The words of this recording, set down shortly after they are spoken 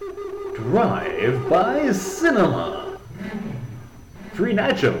Drive-by cinema. Free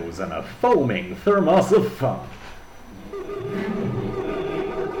nachos and a foaming thermos of fun.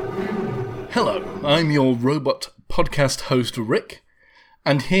 Hello, I'm your robot podcast host Rick,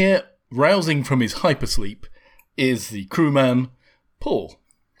 and here, rousing from his hypersleep, is the crewman Paul.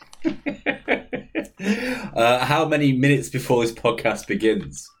 How many minutes before this podcast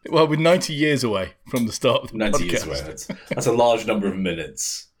begins? Well, we're 90 years away from the start of the 90 podcast. years away. That's a large number of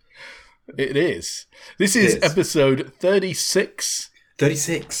minutes. It is. This is episode 36.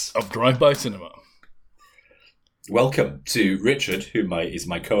 36. Of Drive-By Cinema. Welcome to Richard, who is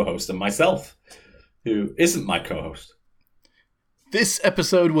my co-host, and myself, who isn't my co-host. This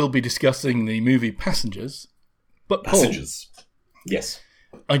episode will be discussing the movie Passengers. But Paul, Passengers. Yes.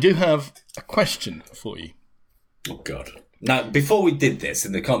 I do have a question for you. Oh, God. Now, before we did this,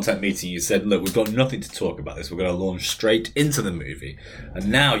 in the content meeting, you said, look, we've got nothing to talk about this. We're going to launch straight into the movie.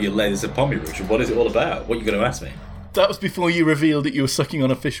 And now you lay this upon me, Richard. What is it all about? What are you going to ask me? That was before you revealed that you were sucking on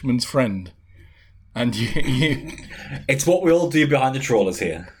a fisherman's friend. And you... It's what we all do behind the trawlers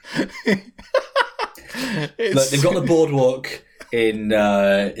here. Look, they've got the boardwalk in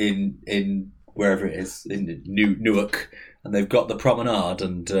wherever it is, in Newark. And they've got the promenade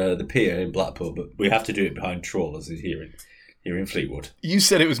and the pier in Blackpool. But we have to do it behind trawlers here in Fleetwood. You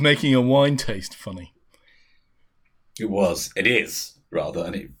said it was making a wine taste funny. It was. It is, rather.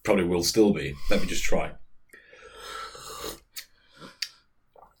 And it probably will still be. Let me just try.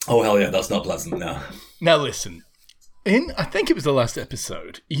 Oh, hell yeah, that's not pleasant now. Now listen, I think it was the last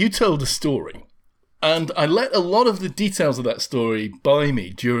episode, you told a story, and I let a lot of the details of that story by me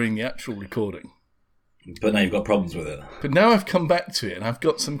during the actual recording. But now you've got problems with it. But now I've come back to it, and I've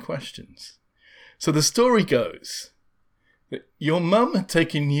got some questions. So the story goes that your mum had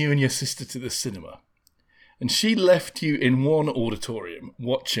taken you and your sister to the cinema, and she left you in one auditorium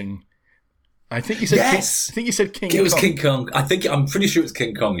watching... I think you said yes. I think you said King Kong. It was King Kong. I'm pretty sure it was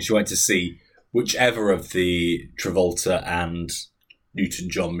King Kong. She went to see whichever of the Travolta and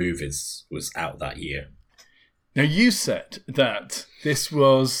Newton-John movies was out that year. Now you said that this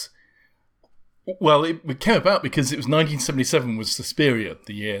was, well, it came about because it was 1977 was Suspiria,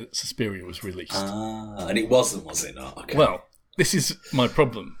 the year that Suspiria was released. And it wasn't, was it not? Okay. Well, this is my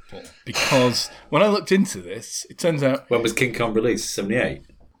problem, Paul, because when I looked into this, it turns out... When was King Kong released? 78?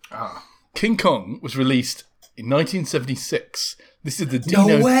 King Kong was released in 1976. This is the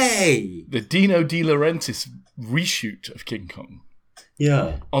the Dino De Laurentiis reshoot of King Kong.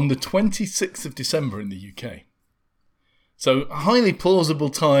 Yeah. On the 26th of December in the UK. So a highly plausible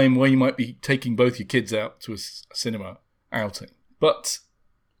time where you might be taking both your kids out to a cinema outing. But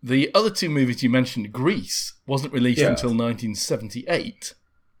the other two movies you mentioned, Grease, wasn't released until 1978.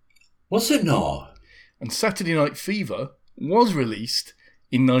 Was it not? And Saturday Night Fever was released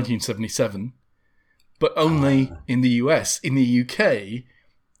in 1977, but only in the US. In the UK,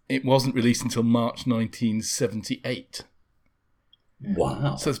 it wasn't released until March 1978.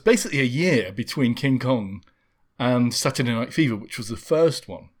 Wow. So it's basically a year between King Kong and Saturday Night Fever, which was the first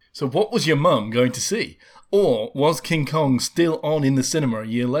one. So what was your mum going to see? Or was King Kong still on in the cinema a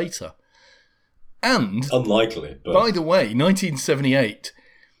year later? And... Unlikely. But... By the way, 1978,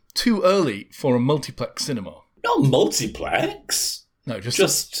 too early for a multiplex cinema. Not multiplex. No, just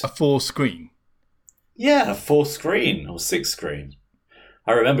a 4-screen. Yeah, a 4-screen or 6-screen.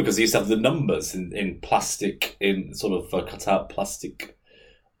 I remember because they used to have the numbers in plastic, in sort of cut out plastic,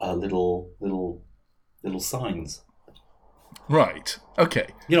 little signs. Right. Okay.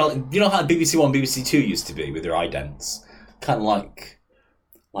 You know how BBC One, BBC Two used to be with their idents, kind of like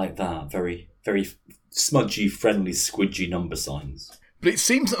that, very very smudgy, friendly, squidgy number signs. But it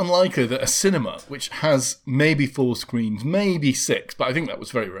seems unlikely that a cinema, which has maybe 4 screens, maybe 6, but I think that was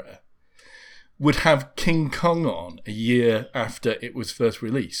very rare, would have King Kong on a year after it was first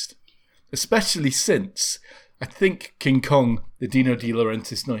released. Especially since I think King Kong, the Dino De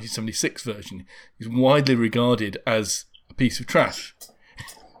Laurentiis 1976 version, is widely regarded as a piece of trash.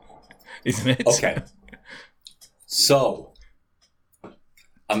 Isn't it? Okay. So,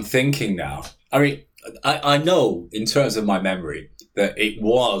 I'm thinking now. I mean, I know in terms of my memory that it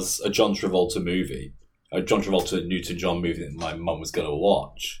was a John Travolta movie, a John Travolta Newton-John movie that my mum was going to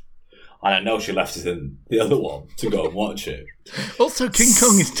watch. And I know she left it in the other one to go and watch it. Also, King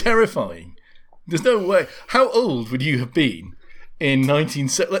Kong is terrifying. There's no way. How old would you have been in in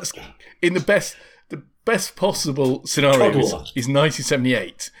the best possible scenario is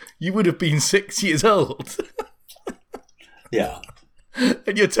 1978. You would have been 6 years old. Yeah.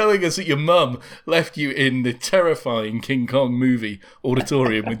 And you're telling us that your mum left you in the terrifying King Kong movie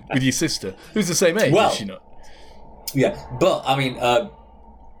auditorium with your sister, who's the same age, is she not? Yeah, but, I mean,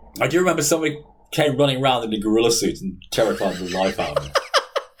 I do remember somebody came running around in a gorilla suit and terrified the life out of me.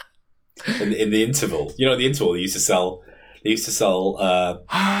 In the interval, the interval they used to sell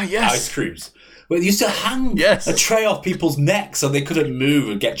Yes. ice creams. Well, they used to hang Yes. a tray off people's necks so they couldn't move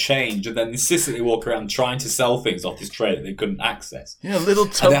and get change, and then insistently walk around trying to sell things off this tray that they couldn't access. Yeah, little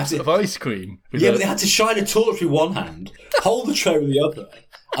And they had tubs to- of ice cream. with Yeah, a- but they had to shine a torch with one hand, hold the tray with the other,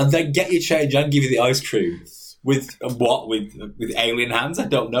 and then get your change and give you the ice cream with alien hands. I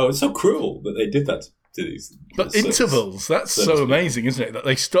don't know. It's so cruel that they did that to these. But certain- intervals, that's certain so amazing, isn't it? That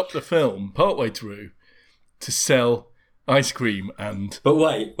they stopped the film partway through to sell ice cream and... But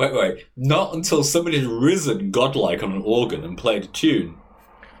wait. Not until somebody had risen godlike on an organ and played a tune,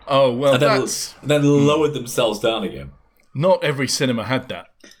 Oh, well, and then, that's... lowered themselves down again. Not every cinema had that,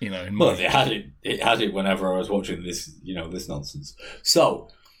 in Well, mind. they had it. It had it whenever I was watching this, this nonsense. So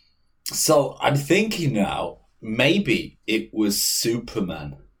I'm thinking now. Maybe it was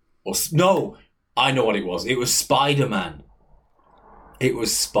Superman, no, I know what it was. It was Spider-Man.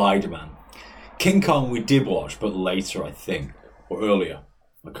 King Kong we did watch, but later I think, or earlier.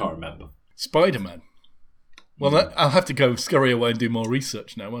 I can't remember. Spider-Man. Well, I'll have to go scurry away and do more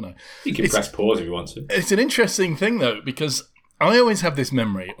research now, won't I? You can press pause if you want to. It's an interesting thing, though, because I always have this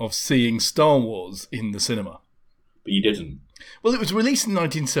memory of seeing Star Wars in the cinema. But you didn't. Well, it was released in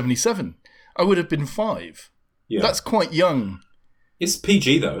 1977. I would have been 5. Yeah. That's quite young. It's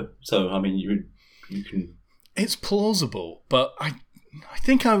PG though, so I mean you can. It's plausible, but I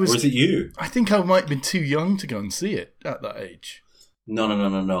think I was... Or is it you? I think I might have been too young to go and see it at that age.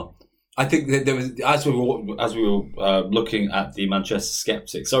 No. I think that there was as we were looking at the Manchester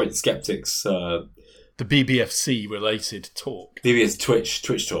Skeptics. Sorry, the Skeptics. The BBFC related talk. BBS Twitch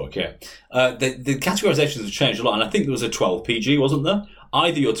talk. Yeah. The categorizations have changed a lot, and I think there was a 12 PG, wasn't there?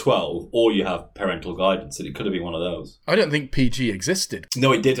 Either you're 12 or you have parental guidance, and it could have been one of those. I don't think PG existed.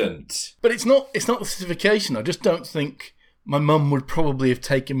 No, it didn't. But it's not the certification. I just don't think my mum would probably have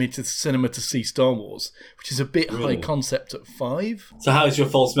taken me to the cinema to see Star Wars, which is a bit high concept at 5. So how has your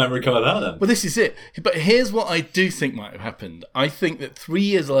false memory come about then? Well, this is it. But here's what I do think might have happened. I think that 3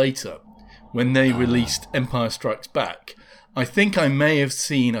 years later, when they released Empire Strikes Back, I think I may have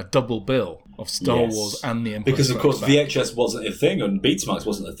seen a double bill of Star Wars and the Empire because Strikes of course Back. VHS wasn't a thing and Betamax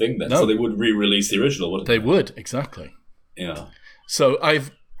wasn't a thing then, No. so they would re-release the original, wouldn't they? They would, exactly. Yeah. So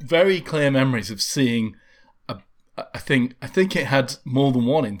I've very clear memories of seeing I think it had more than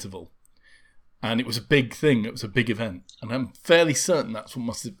one interval, and it was a big thing. It was a big event, and I'm fairly certain that's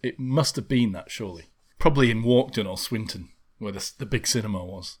what it must have been that. Surely, probably in Walkden or Swinton, where the big cinema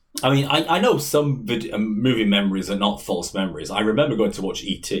was. I mean, I know some movie memories are not false memories. I remember going to watch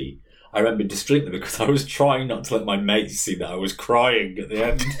E.T. I remember distinctly because I was trying not to let my mates see that I was crying at the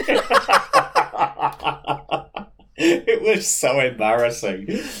end. It was so embarrassing.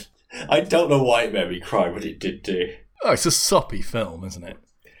 I don't know why it made me cry, but it did do. Oh, it's a soppy film, isn't it?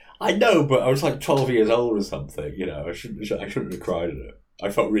 I know, but I was like 12 years old or something. I shouldn't have cried at it. I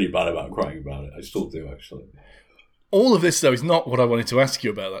felt really bad about crying about it. I still do, actually. All of this, though, is not what I wanted to ask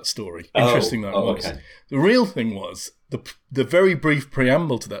you about that story. Interesting though it was. Okay. The real thing was, the very brief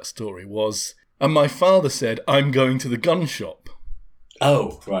preamble to that story was, and my father said, I'm going to the gun shop.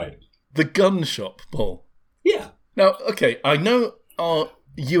 Oh, right. The gun shop, Paul. Yeah. Now, okay, I know our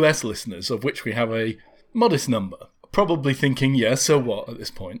US listeners, of which we have a modest number, probably thinking, yeah, so what at this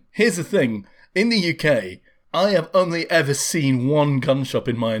point? Here's the thing. In the UK, I have only ever seen one gun shop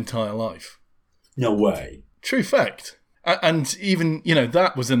in my entire life. No way. True fact. And even,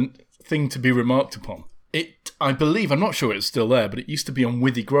 that was a thing to be remarked upon. I believe, I'm not sure it's still there, but it used to be on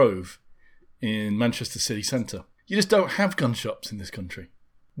Withy Grove in Manchester city centre. You just don't have gun shops in this country.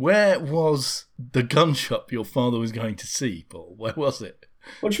 Where was the gun shop your father was going to see, Paul? Where was it?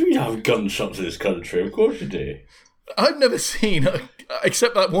 What do you mean you have gun shops in this country? Of course you do. I've never seen,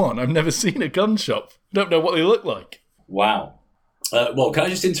 except that one, I've never seen a gun shop. Don't know what they look like. Wow. Well, can I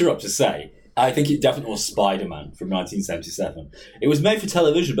just interrupt to say, I think it definitely was Spider-Man from 1977. It was made for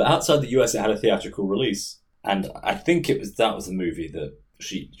television, but outside the US it had a theatrical release. And I think that was the movie that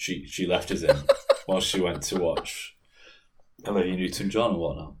she left us in while she went to watch Olivia Newton-John and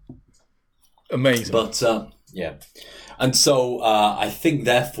whatnot. Amazing. But, yeah. And so I think,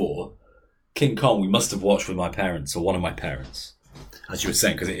 therefore, King Kong we must have watched with my parents, or one of my parents, as you were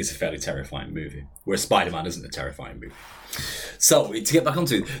saying, because it is a fairly terrifying movie, whereas Spider-Man isn't a terrifying movie. So, to get back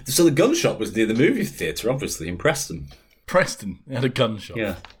onto it, so the gun shop was near the movie theatre, obviously, in Preston. Preston had a gun shop.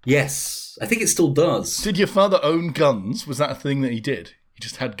 Yeah. Yes. I think it still does. Did your father own guns? Was that a thing that he did? He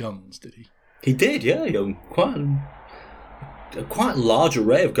just had guns, did he? He did, yeah. He owned quite a large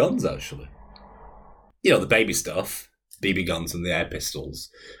array of guns, actually. The baby stuff. BB guns and the air pistols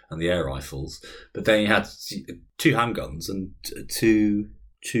and the air rifles. But then he had 2 handguns and two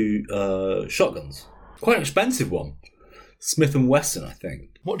shotguns. Quite an expensive one. Smith & Wesson, I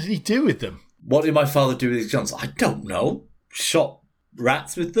think. What did he do with them? What did my father do with his guns? I don't know. Shot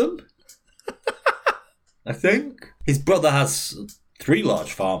rats with them? I think. His brother has 3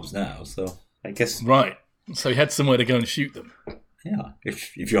 large farms now, so I guess... Right. So he had somewhere to go and shoot them. Yeah.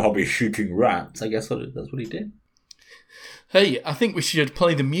 If your hobby is shooting rats, I guess that's what he did. Hey, I think we should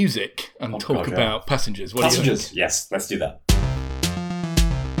play the music and talk about Passengers. What Passengers, do you think? yes, let's do that.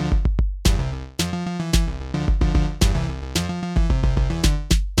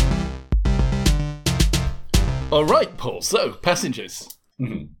 All right, Paul. So, Passengers.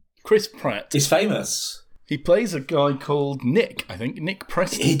 Mm-hmm. Chris Pratt. He's famous. He plays a guy called Nick, I think. Nick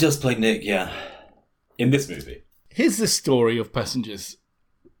Preston. He does play Nick, yeah. In this movie. Here's the story of Passengers.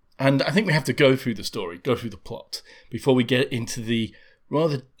 And I think we have to go through the story, go through the plot, before we get into the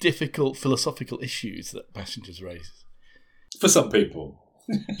rather difficult philosophical issues that Passengers raises. For some people.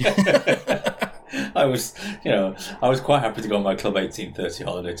 I was quite happy to go on my Club 1830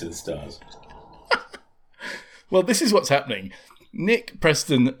 holiday to the stars. Well, this is what's happening. Nick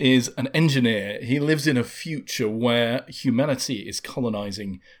Preston is an engineer. He lives in a future where humanity is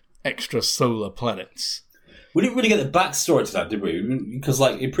colonising extrasolar planets. We didn't really get the backstory to that, did we? Because,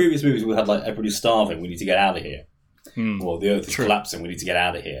 like, in previous movies, we had, like, everybody's starving, we need to get out of here. Or the Earth is collapsing, we need to get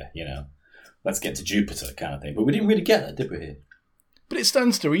out of here, you know. Let's get to Jupiter kind of thing. But we didn't really get that, did we, here? But it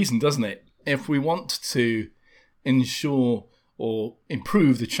stands to reason, doesn't it? If we want to ensure or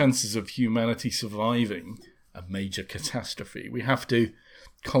improve the chances of humanity surviving a major catastrophe, we have to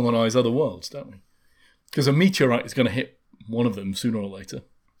colonise other worlds, don't we? Because a meteorite is going to hit one of them sooner or later,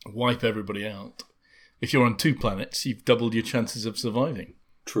 wipe everybody out. If you're on 2 planets, you've doubled your chances of surviving.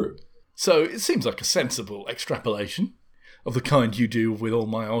 True. So it seems like a sensible extrapolation of the kind you do with all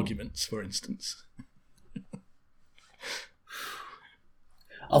my arguments, for instance.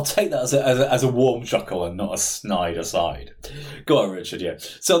 I'll take that as a warm chuckle and not a snide aside. Go on, Richard. Yeah.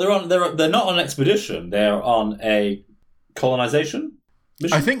 So they're not on an expedition. They're on a colonization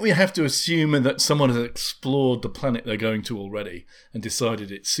mission. I think we have to assume that someone has explored the planet they're going to already and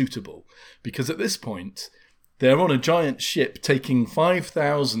decided it's suitable, because at this point they're on a giant ship taking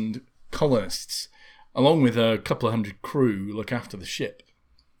 5,000 colonists along with a couple of hundred crew look after the ship.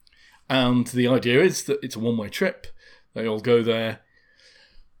 And the idea is that it's a one-way trip. They all go there.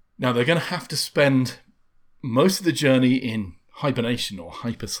 Now, they're going to have to spend most of the journey in hibernation or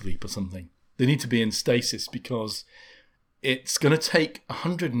hypersleep or something. They need to be in stasis because it's going to take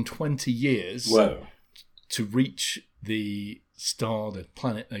 120 years to reach the star, the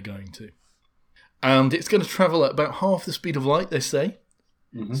planet they're going to. And it's going to travel at about half the speed of light, they say.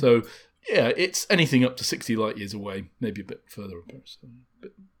 Mm-hmm. So, yeah, it's anything up to 60 light years away, maybe a bit further apart.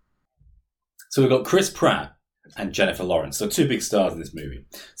 So we've got Chris Pratt and Jennifer Lawrence, so 2 big stars in this movie.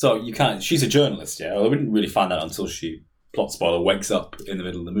 So she's a journalist, yeah? I wouldn't really find that until she, plot spoiler, wakes up in the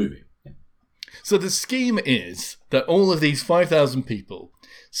middle of the movie. Yeah. So the scheme is that all of these 5,000 people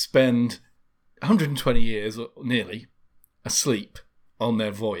spend 120 years, or nearly, asleep on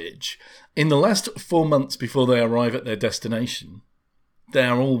their voyage. In the last 4 months before they arrive at their destination, they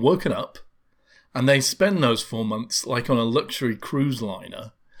are all woken up, and they spend those 4 months like on a luxury cruise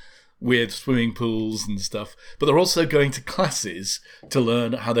liner, with swimming pools and stuff, but they're also going to classes to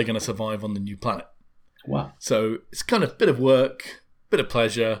learn how they're going to survive on the new planet. Wow. So it's kind of a bit of work, bit of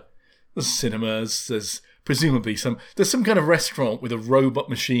pleasure. There's cinemas, there's presumably some kind of restaurant with a robot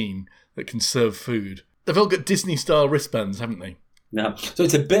machine that can serve food. They've all got Disney-style wristbands, haven't they? Yeah. So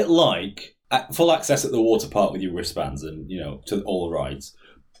it's a bit like full access at the water park with your wristbands and, to all the rides,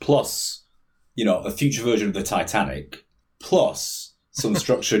 plus, a future version of the Titanic, plus some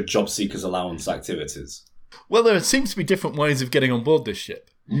structured job seekers allowance activities. Well, there seems to be different ways of getting on board this ship.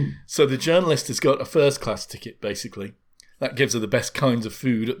 So the journalist has got a first-class ticket, basically. That gives her the best kinds of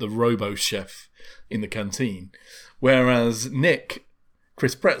food at the robo-chef in the canteen. Whereas Nick,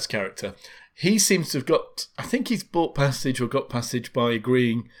 Chris Pratt's character, he seems to have got... I think he's bought passage or got passage by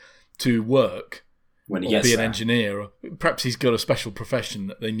agreeing to work when he or gets be an there. engineer. Or perhaps he's got a special profession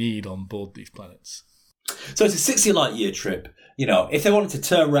that they need on board these planets. So it's a 60 light year trip. If they wanted to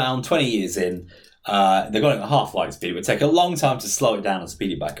turn around 20 years in, they're going at half light speed. It would take a long time to slow it down and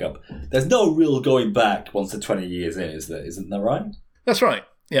speed it back up. There's no real going back once they're 20 years in, is there? Isn't that right? That's right,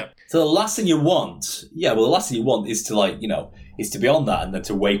 yeah. So the last thing you want, is to is to be on that and then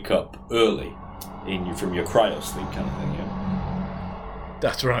to wake up early from your cryo sleep kind of thing, yeah?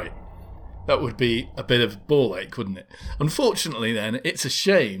 That's right. That would be a bit of ball ache, wouldn't it? Unfortunately, then, it's a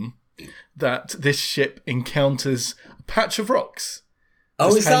shame that this ship encounters a patch of rocks. Oh,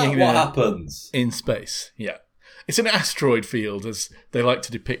 just is that hanging what there happens? in space? Yeah. It's an asteroid field, as they like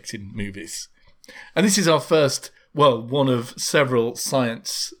to depict in movies. And this is our first, well, one of several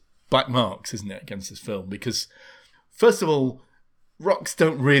science black marks, isn't it, against this film? Because, first of all, rocks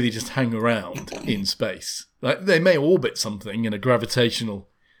don't really just hang around in space. Like, they may orbit something in a gravitational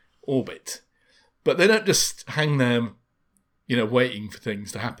orbit, but they don't just hang there, waiting for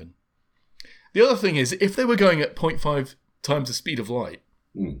things to happen. The other thing is, if they were going at 0.5 times the speed of light,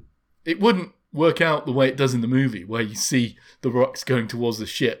 it wouldn't work out the way it does in the movie, where you see the rocks going towards the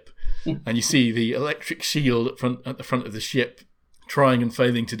ship, and you see the electric shield at the front of the ship trying and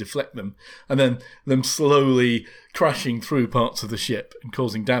failing to deflect them, and then them slowly crashing through parts of the ship and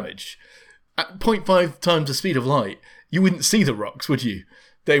causing damage. At 0.5 times the speed of light, you wouldn't see the rocks, would you?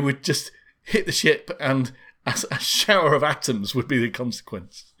 They would just hit the ship, and a shower of atoms would be the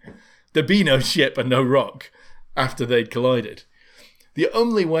consequence. There'd be no ship and no rock after they'd collided. The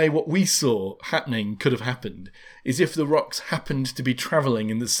only way what we saw happening could have happened is if the rocks happened to be travelling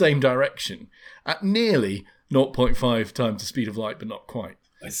in the same direction at nearly 0.5 times the speed of light, but not quite.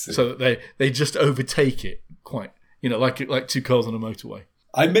 I see. So that they just overtake it quite, like two cars on a motorway.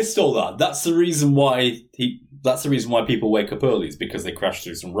 I missed all that. That's the reason why people wake up early, is because they crash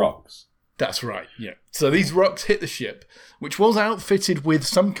through some rocks. That's right, yeah. So these rocks hit the ship, which was outfitted with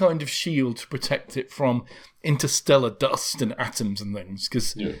some kind of shield to protect it from interstellar dust and atoms and things,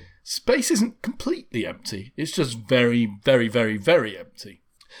 because space isn't completely empty. It's just very, very, very, very empty.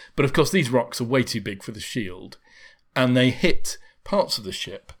 But of course, these rocks are way too big for the shield, and they hit parts of the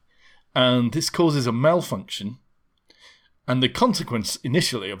ship, and this causes a malfunction. And the consequence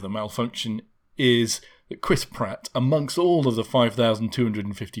initially of the malfunction is that Chris Pratt, amongst all of the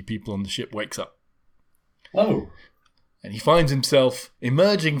 5,250 people on the ship, wakes up. Oh. And he finds himself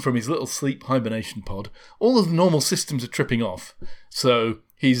emerging from his little sleep hibernation pod. All of the normal systems are tripping off, so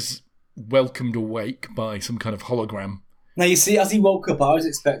he's welcomed awake by some kind of hologram. Now, you see, as he woke up, I was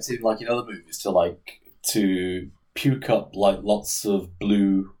expecting, like in other movies, to puke up lots of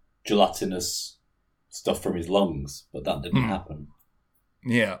blue gelatinous stuff from his lungs, but that didn't happen.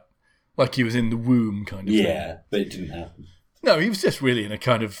 Yeah, like he was in the womb kind of thing. Yeah, but it didn't happen. No, he was just really in a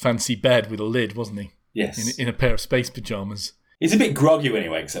kind of fancy bed with a lid, wasn't he? Yes. In a pair of space pyjamas. He's a bit groggy when he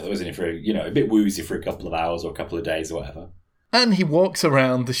wakes up, wasn't he? For a bit woozy for a couple of hours or a couple of days or whatever. And he walks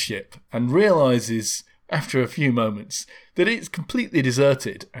around the ship and realises, after a few moments, that it's completely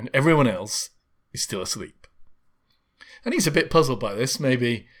deserted and everyone else is still asleep. And he's a bit puzzled by this.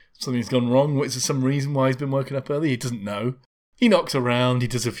 Maybe something's gone wrong. Is there some reason why he's been woken up early? He doesn't know. He knocks around. He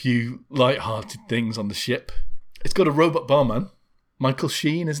does a few light-hearted things on the ship. It's got a robot barman. Michael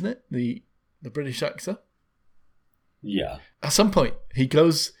Sheen, isn't it? The British actor. Yeah. At some point, he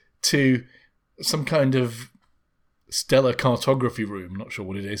goes to some kind of stellar cartography room. Not sure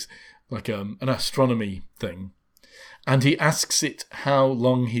what it is. Like an astronomy thing. And he asks it how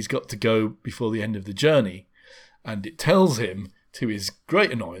long he's got to go before the end of the journey. And it tells him, to his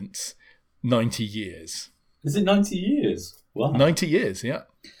great annoyance, 90 years. Is it 90 years? Wow. 90 years, yeah.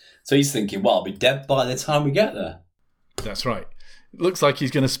 So he's thinking, well, I'll be dead by the time we get there. That's right. It looks like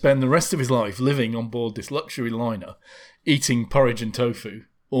he's going to spend the rest of his life living on board this luxury liner, eating porridge and tofu,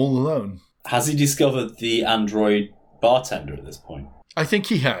 all alone. Has he discovered the android bartender at this point? I think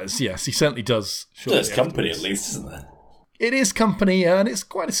he has, yes. He certainly does. There's company at least, isn't there? It is company, and it's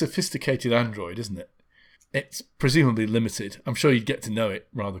quite a sophisticated android, isn't it? It's presumably limited. I'm sure you'd get to know it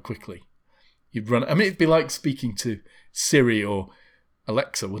rather quickly. It'd be like speaking to Siri or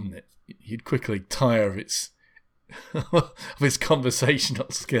Alexa, wouldn't it? You'd quickly tire of its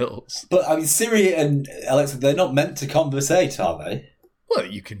conversational skills. But, Siri and Alexa, they're not meant to conversate, are they? Well,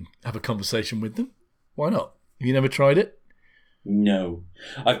 you can have a conversation with them. Why not? Have you never tried it? No.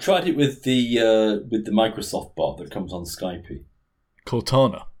 I've tried it with the Microsoft bot that comes on Skype.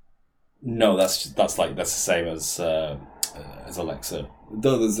 Cortana? No, that's the same as Alexa.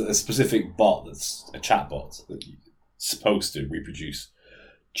 Though there's a specific bot that's a chat bot that's supposed to reproduce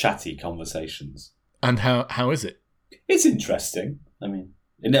chatty conversations. And how is it? It's interesting.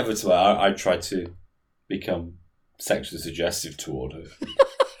 Inevitably, I try to become sexually suggestive toward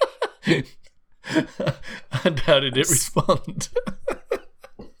her. And how did it respond?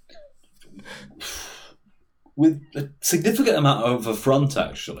 With a significant amount of affront,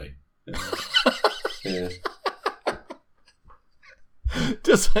 actually. Yeah.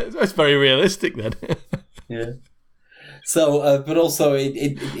 That's very realistic, then. Yeah. So, but also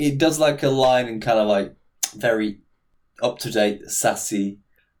it does like a line and kind of like very up-to-date, sassy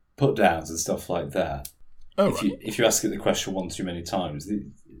put-downs and stuff like that. Oh, right. If you ask it the question one too many times,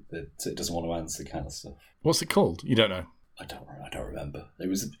 that it doesn't want to answer kind of stuff. What's it called? You don't know. I don't remember. It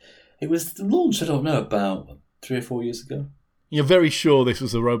was launched, I don't know, about 3 or 4 years ago. You're very sure this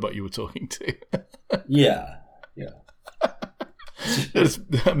was the robot you were talking to. Yeah. There's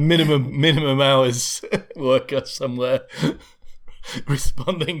a minimum hours worker somewhere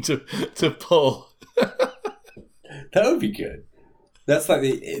responding to Paul. That would be good. That's like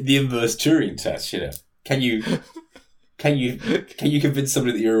the inverse Turing test, you know. Can you convince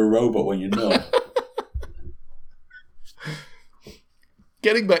somebody that you're a robot when you're not?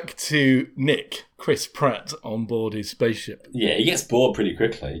 Getting back to Nick, Chris Pratt, on board his spaceship. Yeah, he gets bored pretty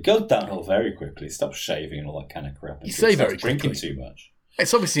quickly. He goes downhill very quickly. Stops shaving and all that kind of crap. You say very drinking quickly. too much.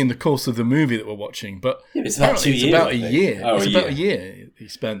 It's obviously in the course of the movie that we're watching, but It's about 2 years. It's about a year. Oh, it's about a year he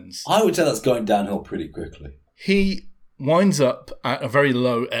spends. I would say that's going downhill pretty quickly. He winds up at a very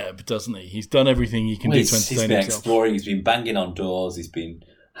low ebb, doesn't he? He's done everything he can do to entertain He's been himself. exploring. He's been banging on doors. He's been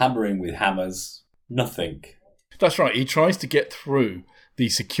hammering with hammers. Nothing. That's right. He tries to get through the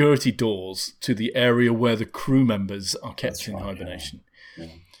security doors to the area where the crew members are kept in hibernation. Yeah.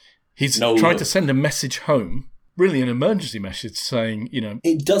 He's tried to send a message home, really an emergency message, saying, you know...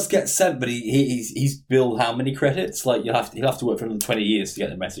 It does get sent, but he's billed how many credits? Like he'll have to work for another 20 years to get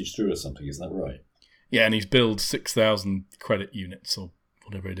the message through or something, isn't that right? Yeah, and he's billed 6,000 credit units or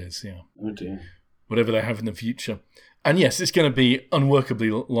whatever it is, yeah. Oh dear. Whatever they have in the future. And yes, it's going to be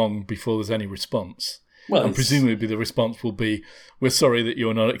unworkably long before there's any response. Well, and presumably the response will be, we're sorry that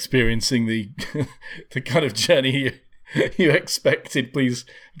you're not experiencing the the kind of journey you expected. Please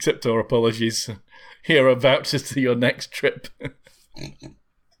accept our apologies. Here are vouchers to your next trip.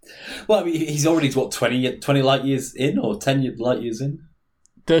 Well, I mean, he's already, 20 light years in or 10 light years in?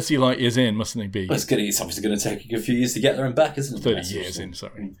 30 light years in, mustn't he be? Well, it's obviously going to take a few years to get there and back, isn't it? 30 years in,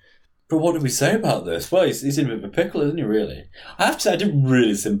 sorry. But what do we say about this? Well, he's in a bit of a pickle, isn't he, really? I have to say, I didn't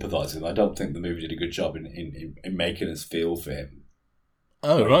really sympathise with him. I don't think the movie did a good job in making us feel for him.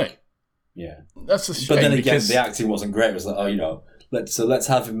 Oh, right. Yeah. That's a shame. But then again, because... the acting wasn't great. It was like, let's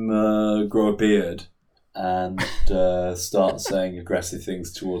have him grow a beard and start saying aggressive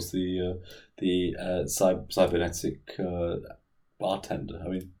things towards the cybernetic bartender. I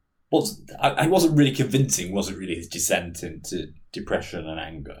mean, I wasn't really convincing, wasn't really his descent into depression and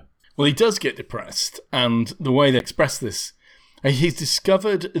anger. Well, he does get depressed, and the way they express this, he's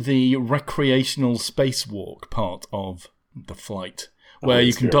discovered the recreational spacewalk part of the flight, where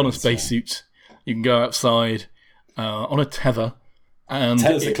you can don a spacesuit, you can go outside on a tether, and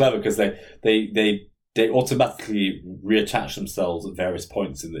tethers are clever because they automatically reattach themselves at various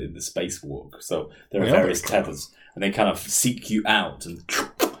points in the spacewalk. So there are various tethers, and they kind of seek you out and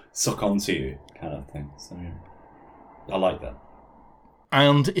suck onto you, kind of thing. So yeah, I like that.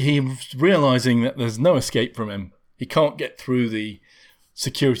 And he's realising that there's no escape from him. He can't get through the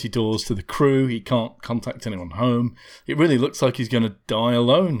security doors to the crew. He can't contact anyone home. It really looks like he's going to die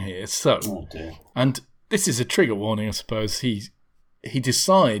alone here. So, and this is a trigger warning, I suppose. He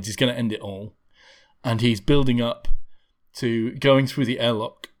decides he's going to end it all. And he's building up to going through the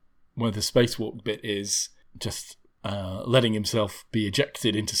airlock where the spacewalk bit is, just letting himself be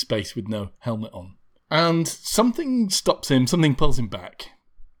ejected into space with no helmet on. And something stops him, something pulls him back.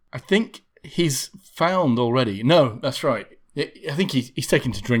 I think he's found already. No, that's right. I think he's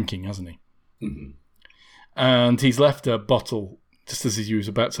taken to drinking, hasn't he? Mm-hmm. And he's left a bottle just as he was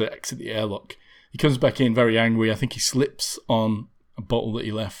about to exit the airlock. He comes back in very angry. I think he slips on a bottle that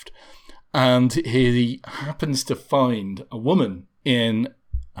he left. And he happens to find a woman in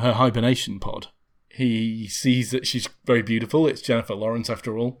her hibernation pod. He sees that she's very beautiful. It's Jennifer Lawrence,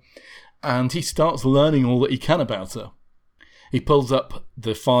 after all. And he starts learning all that he can about her. He pulls up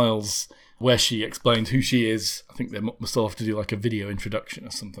the files where she explains who she is. I think they must all have to do like a video introduction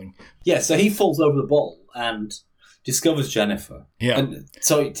or something. Yeah, so he falls over the bottle and discovers Jennifer. Yeah. And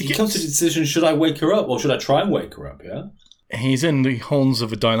so he comes to the decision, should I wake her up or should I try and wake her up, yeah? He's in the horns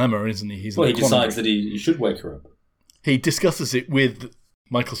of a dilemma, isn't he? He decides that he should wake her up. He discusses it with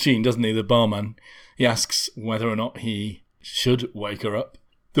Michael Sheen, doesn't he, the barman? He asks whether or not he should wake her up.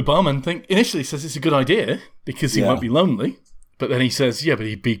 The barman initially says it's a good idea because he won't be lonely. But then he says, but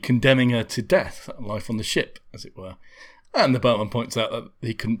he'd be condemning her to death, life on the ship, as it were. And the barman points out that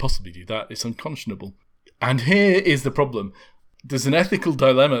he couldn't possibly do that. It's unconscionable. And here is the problem. There's an ethical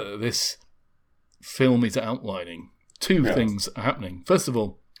dilemma that this film is outlining. Two things are happening. First of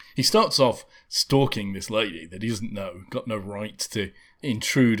all, he starts off stalking this lady that he doesn't know, got no right to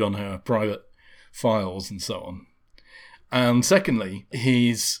intrude on her private files and so on. And secondly,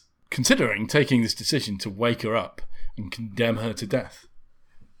 he's considering taking this decision to wake her up and condemn her to death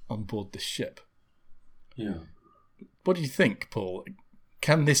on board this ship. Yeah. What do you think, Paul?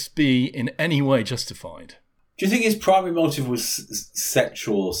 can this be in any way justified? Do you think his primary motive was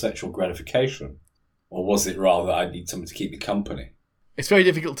sexual gratification? Or was it rather, I need someone to keep me company? It's very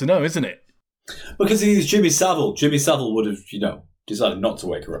difficult to know, isn't it? Because he's Jimmy Savile. Jimmy Savile would have, decided not to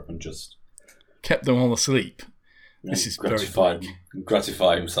wake her up and just... kept them all asleep. This is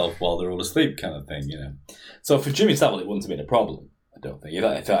gratify himself while they're all asleep kind of thing, So for Jimmy Savile, it wouldn't have been a problem, I don't think.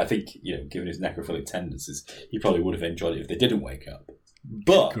 I think, given his necrophilic tendencies, he probably would have enjoyed it if they didn't wake up.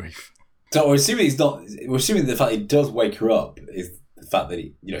 But... grief. So we're assuming the fact he does wake her up is the fact that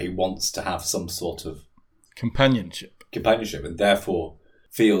he wants to have some sort of companionship, and therefore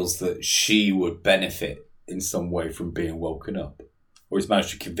feels that she would benefit in some way from being woken up, or he's managed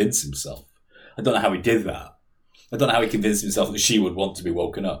to convince himself. I don't know how he did that. I don't know how he convinced himself that she would want to be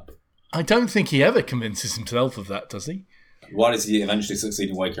woken up. I don't think he ever convinces himself of that, does he? Why does he eventually succeed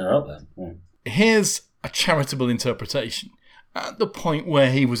in waking her up then? Here's a charitable interpretation. At the point where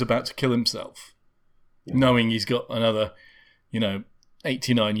he was about to kill himself, knowing he's got another,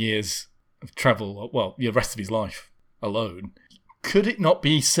 89 years of travel, the rest of his life alone, could it not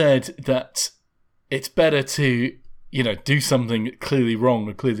be said that it's better to, do something clearly wrong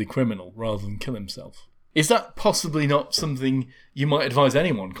or clearly criminal rather than kill himself? Is that possibly not something you might advise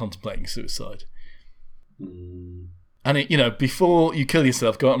anyone contemplating suicide? And, before you kill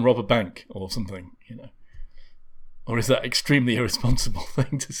yourself, go out and rob a bank or something, Or is that an extremely irresponsible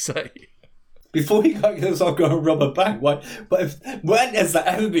thing to say? Before he kills himself, go and rob a bank? Why? But when has that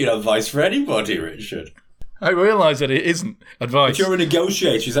ever been advice for anybody, Richard? I realise that it isn't advice. If you're a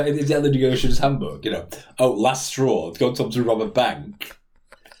negotiator, is that the negotiator's handbook? Last straw, go to rob a bank.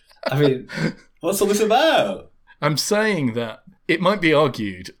 I mean, what's all this about? I'm saying that it might be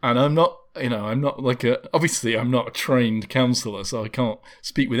argued, and I'm not obviously I'm not a trained counsellor, so I can't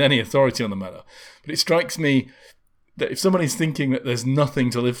speak with any authority on the matter. But it strikes me that if someone is thinking that there's nothing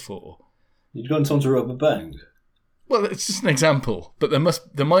to live for, you'd go and tell them to rob a bank. Well, it's just an example, but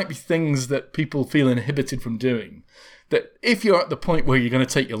there might be things that people feel inhibited from doing. That if you're at the point where you're going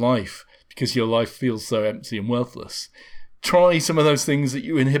to take your life because your life feels so empty and worthless, try some of those things that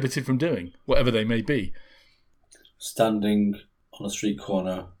you're inhibited from doing, whatever they may be. Standing on a street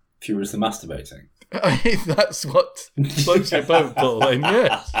corner, furiously masturbating. If that's what floats your boat, Paul, then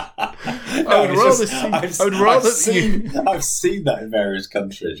yes. I've seen that in various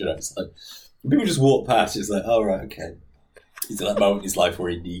countries. It's like people just walk past. It's like, oh right, okay. He's at that moment in his life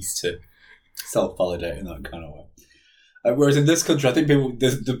where he needs to self-validate in that kind of way. Whereas in this country, I think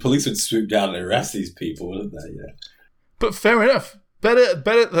the police would swoop down and arrest these people, wouldn't they? Yeah. But fair enough.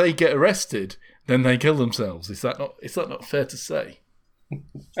 Better they get arrested than they kill themselves. Is that not fair to say?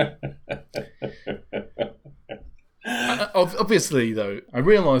 Obviously, though, I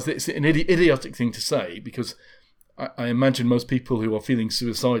realise that it's an idiotic thing to say because I imagine most people who are feeling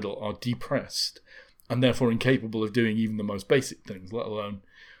suicidal are depressed and therefore incapable of doing even the most basic things, let alone,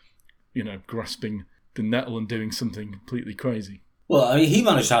 grasping the nettle and doing something completely crazy. Well, I mean, he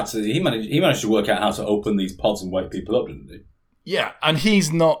managed to work out how to open these pods and wake people up, didn't he? Yeah, and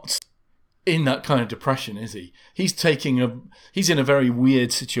he's not in that kind of depression, is he? He's in a very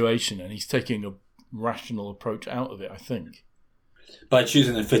weird situation and he's taking a rational approach out of it, I think. By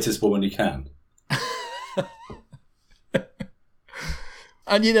choosing the fittest woman he can.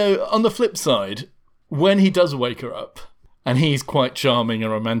 And, on the flip side, when he does wake her up and he's quite charming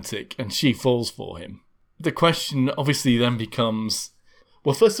and romantic and she falls for him, the question obviously then becomes,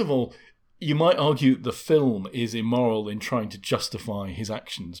 well, first of all, you might argue the film is immoral in trying to justify his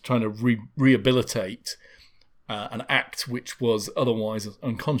actions, trying to rehabilitate an act which was otherwise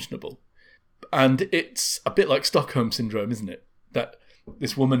unconscionable. And it's a bit like Stockholm Syndrome, isn't it? That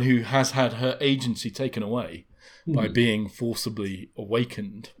this woman who has had her agency taken away by being forcibly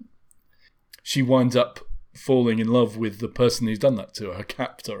awakened, she winds up falling in love with the person who's done that to her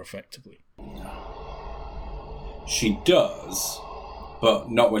captor, effectively. She does, but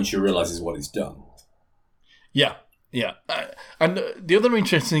not when she realises what he's done. Yeah. And the other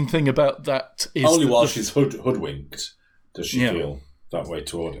interesting thing about that is... Only while she's hoodwinked does she feel that way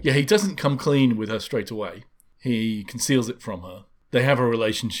toward him. Yeah, he doesn't come clean with her straight away. He conceals it from her. They have a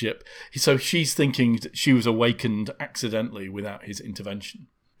relationship. So she's thinking that she was awakened accidentally without his intervention.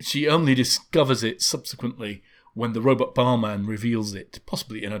 She only discovers it subsequently when the robot barman reveals it,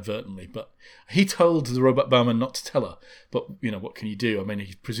 possibly inadvertently, but he told the robot barman not to tell her. But, what can you do? I mean,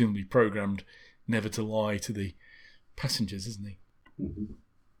 he's presumably programmed never to lie to the passengers, isn't he? Mm-hmm.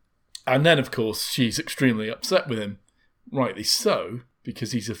 And then, of course, she's extremely upset with him, rightly so,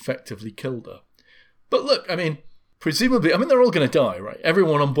 because he's effectively killed her. But look, I mean, presumably, they're all going to die, right?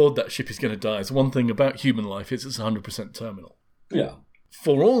 Everyone on board that ship is going to die. It's one thing about human life is it's 100% terminal. Yeah.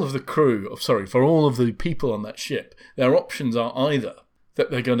 for all of the crew, for all of the people on that ship, their options are either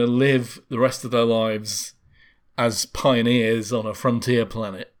that they're going to live the rest of their lives as pioneers on a frontier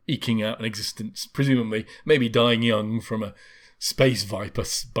planet, eking out an existence, presumably, maybe dying young from a space viper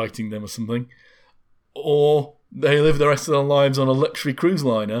biting them or something, or they live the rest of their lives on a luxury cruise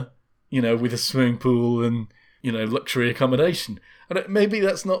liner, with a swimming pool and, luxury accommodation. And maybe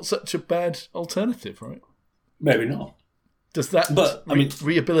that's not such a bad alternative, right? Maybe not. Does that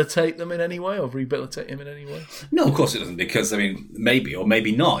rehabilitate them in any way, or rehabilitate him in any way? No, of course it doesn't, because maybe or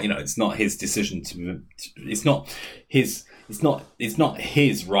maybe not. It's not his decision to. It's not his. It's not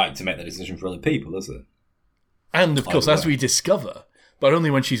his right to make the decision for other people, is it? And of course, as we discover, but only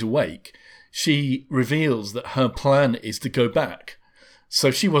when she's awake, she reveals that her plan is to go back.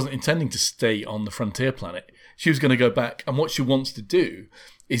 So she wasn't intending to stay on the frontier planet. She was going to go back, and what she wants to do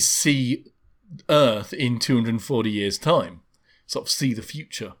is see Earth in 240 years' time, sort of see the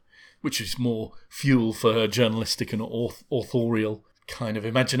future, which is more fuel for her journalistic and authorial kind of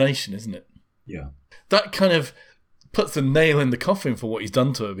imagination, isn't it? Yeah. That kind of puts the nail in the coffin for what he's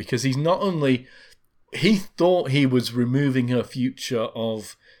done to her, because he thought he was removing her future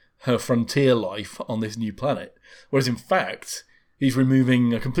of her frontier life on this new planet, whereas in fact he's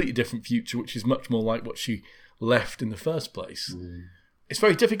removing a completely different future, which is much more like what she left in the first place. It's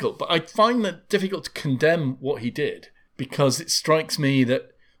very difficult, but I find it difficult to condemn what he did, because it strikes me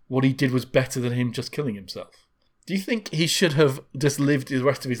that what he did was better than him just killing himself. Do you think he should have just lived the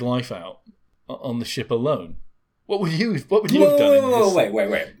rest of his life out on the ship alone? What would you have done?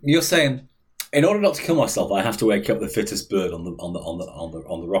 Wait. You're saying, in order not to kill myself, I have to wake up the fittest bird on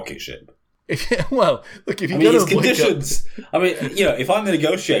the rocket ship? If you're going his conditions. If I'm the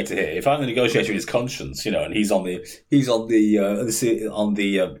negotiator here, if I'm the negotiator in his conscience, and he's on the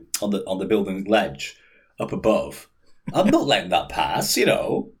building ledge up above, I'm not letting that pass. He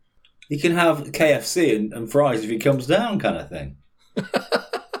can have KFC and fries if he comes down, kind of thing.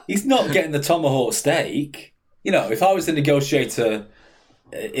 He's not getting the tomahawk steak. If I was the negotiator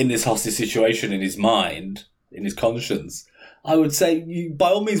in this hostage situation, in his mind, in his conscience, I would say, you,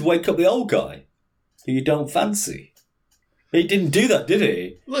 by all means, wake up the old guy who you don't fancy. He didn't do that, did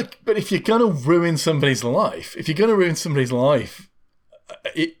he? Look, but if you're going to ruin somebody's life,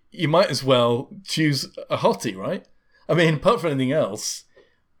 you might as well choose a hottie, right? Apart from anything else,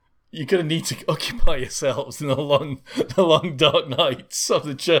 you're going to need to occupy yourselves in the long dark nights of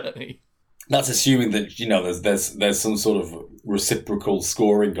the journey. That's assuming that, there's some sort of reciprocal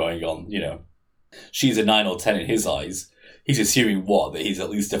scoring going on, She's a 9 or 10 in his eyes. He's assuming that he's at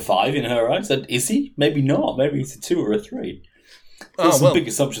least a 5 in her eyes. And is he? Maybe not. Maybe he's a 2 or a 3. There's some big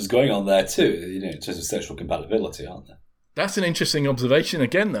assumptions going on there too, in terms of sexual compatibility, aren't there? That's an interesting observation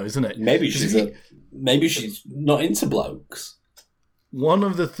again, though, isn't it? Maybe she's not into blokes. One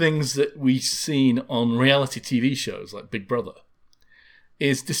of the things that we've seen on reality TV shows like Big Brother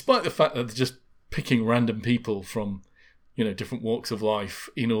is, despite the fact that they're just picking random people from different walks of life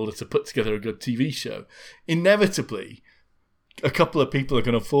in order to put together a good TV show, inevitably a couple of people are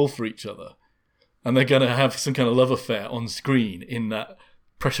going to fall for each other, and they're going to have some kind of love affair on screen in that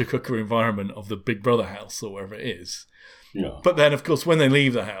pressure cooker environment of the Big Brother house or wherever it is. Yeah. But then, of course, when they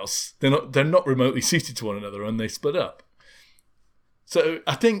leave the house, they're not remotely suited to one another, and they split up. So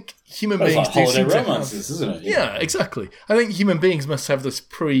I think human beings like holiday romances, isn't it? Yeah, exactly. I think human beings must have this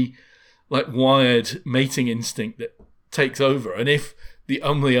wired mating instinct that takes over, and if the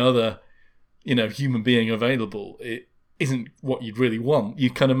only other human being available it isn't what you'd really want, you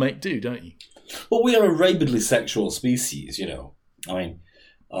kind of make do, don't you? Well, we are a rabidly sexual species, we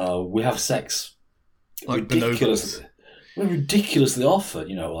have sex like ridiculously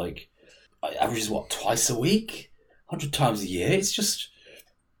often, averages twice a week, 100 times a year. It's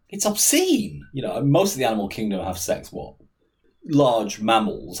obscene. Most of the animal kingdom have sex large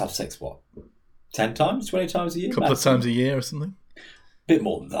mammals have sex 10 times, 20 times a year? A couple of times a year or something? A bit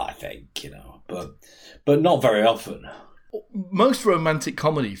more than that, I think, but not very often. Most romantic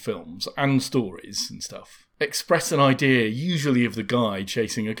comedy films and stories and stuff express an idea, usually of the guy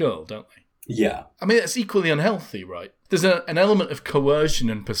chasing a girl, don't they? Yeah. That's equally unhealthy, right? There's an element of coercion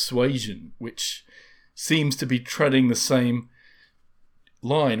and persuasion which seems to be treading the same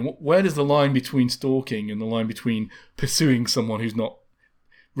line. Where does the line between stalking and the line between pursuing someone who's not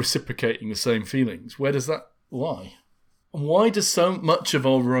reciprocating the same feelings, where does that lie? And why does so much of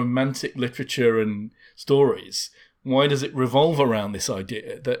our romantic literature and stories, why does it revolve around this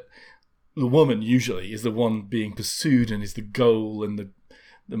idea that the woman usually is the one being pursued and is the goal, and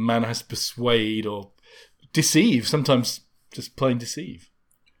the man has to persuade or deceive, sometimes just plain deceive?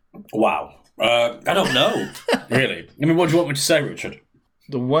 Wow. I don't know, really. What do you want me to say, Richard?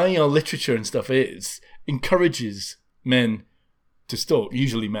 the way our literature and stuff encourages men to stalk,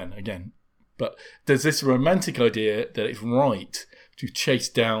 usually men, again. But there's this romantic idea that it's right to chase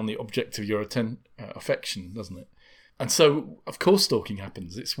down the object of your affection, doesn't it? And so, of course, stalking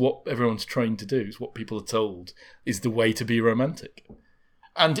happens. It's what everyone's trained to do. It's what people are told is the way to be romantic.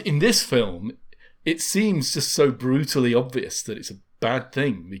 And in this film, it seems just so brutally obvious that it's a bad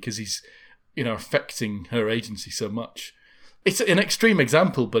thing because he's, affecting her agency so much. It's an extreme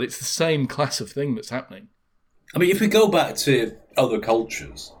example, but it's the same class of thing that's happening. I mean, if we go back to other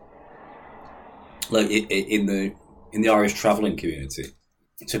cultures, like in the Irish travelling community,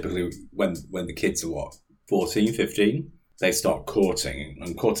 typically when the kids are 14, 15, they start courting,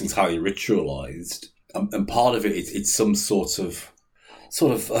 and courting's highly ritualised, and part of it's some sort of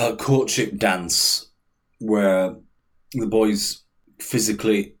courtship dance where the boys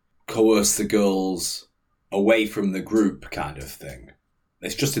physically coerce the girls away from the group, kind of thing.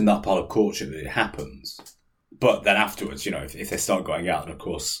 It's just in that part of courtship that it happens. But then afterwards, if they start going out, then of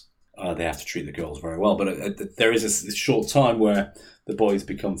course they have to treat the girls very well. But there is this short time where the boys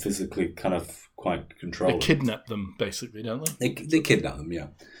become physically kind of quite controlling. They kidnap them, basically, don't they? They kidnap them, yeah.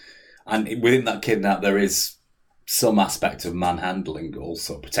 And within that kidnap, there is some aspect of manhandling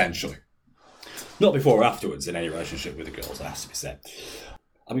also, potentially. Not before or afterwards in any relationship with the girls, it has to be said.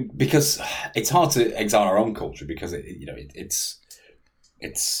 I mean, because it's hard to examine our own culture because it's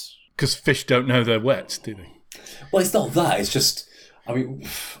because fish don't know they're wet, do they? Well, it's not that. It's just, I mean,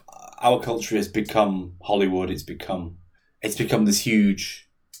 our culture has become Hollywood. It's become this huge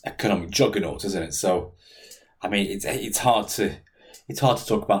economic juggernaut, isn't it? So, I mean, it's hard to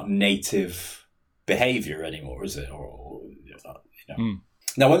talk about native behaviour anymore, is it?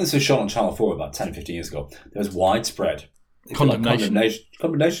 Now, when this was shown on Channel 4 about 10, 15 years ago, there was widespread condemnation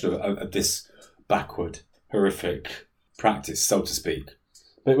of this backward, horrific practice, so to speak.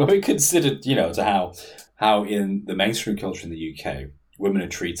 But when we considered, to how in the mainstream culture in the UK, women are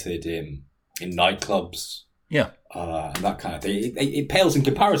treated in nightclubs, and that kind of thing, it pales in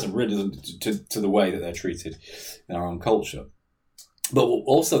comparison, really, doesn't it, to the way that they're treated in our own culture. But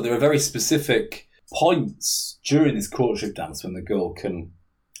also, there are very specific points during this courtship dance when the girl can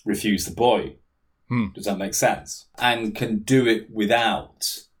refuse the boy. Does that make sense? And can do it without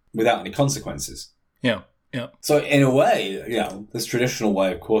any consequences. Yeah. So in a way, this traditional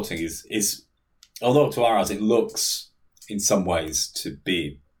way of courting is although to our eyes it looks in some ways to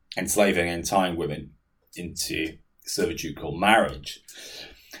be enslaving and tying women into servitude called marriage,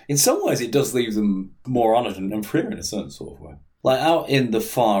 in some ways it does leave them more honoured and freer in a certain sort of way. Like out in the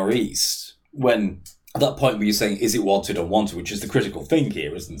Far East, when at that point where you're saying, is it wanted or unwanted, which is the critical thing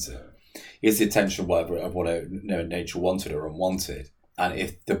here, isn't it? Is the attention of what nature wanted or unwanted? And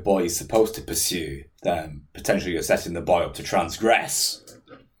if the boy is supposed to pursue, then potentially you're setting the boy up to transgress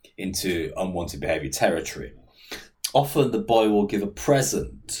into unwanted behaviour territory. Often the boy will give a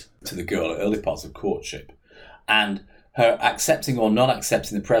present to the girl at early parts of courtship, and her accepting or not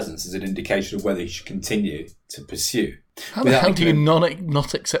accepting the presents is an indication of whether he should continue to pursue. How the hell do you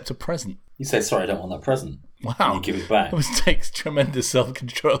not accept a present? You say, sorry, I don't want that present. Wow. And you give it back. It takes tremendous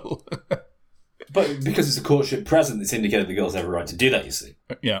self-control. But because it's a courtship present, it's indicated the girl's every right to do that, you see.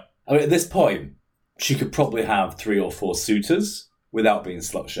 Yeah. I mean, at this point, she could probably have 3 or 4 suitors without being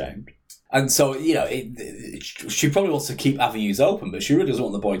slut-shamed. And so, she probably wants to keep avenues open, but she really doesn't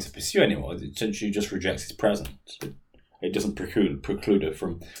want the boy to pursue anymore. She just rejects his present. It doesn't preclude her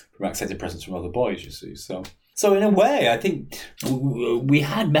from accepting presents from other boys, you see. So in a way, I think we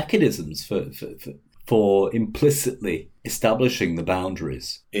had mechanisms for implicitly establishing the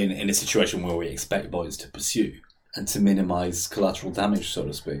boundaries in a situation where we expect boys to pursue and to minimise collateral damage, so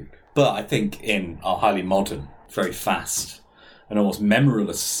to speak. But I think in our highly modern, very fast and almost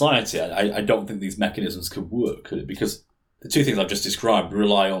memoryless society, I don't think these mechanisms could work, could it? Because the two things I've just described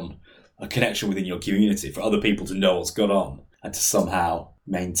rely on a connection within your community for other people to know what's gone on and to somehow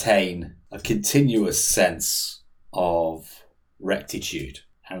maintain a continuous sense of rectitude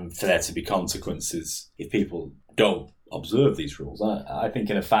and for there to be consequences if people don't observe these rules. I think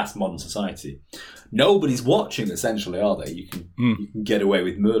in a fast modern society, nobody's watching, essentially, are they? You can get away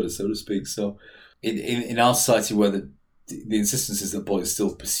with murder, so to speak. So in our society where the insistence is that boys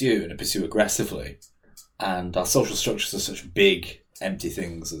still pursue and pursue aggressively, and our social structures are such big, empty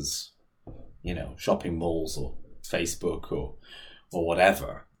things as, shopping malls or Facebook or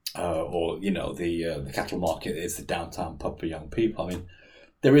whatever, or the cattle market is the downtown pub for young people. I mean,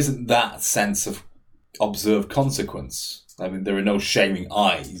 there isn't that sense of observed consequence. I mean, there are no shaming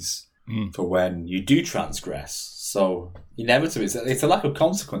eyes for when you do transgress. So inevitably, it's a lack of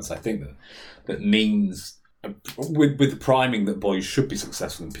consequence, I think, that means with the priming that boys should be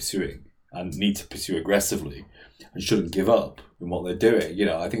successful in pursuing and need to pursue aggressively and shouldn't give up in what they're doing. You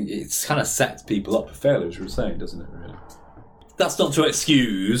know, I think it's kind of sets people up for failure, as you were saying, doesn't it, really? That's not to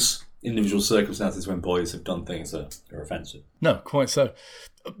excuse individual circumstances when boys have done things that are offensive. No, quite so.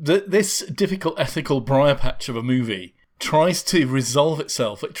 This difficult ethical briar patch of a movie tries to resolve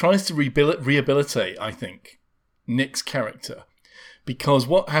itself. It tries to rehabilitate, I think, Nick's character. Because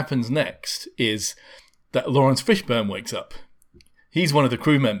what happens next is that Lawrence Fishburne wakes up. He's one of the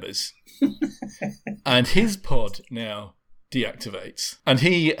crew members. And his pod now deactivates. And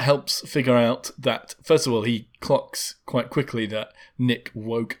he helps figure out that, first of all, he clocks quite quickly that Nick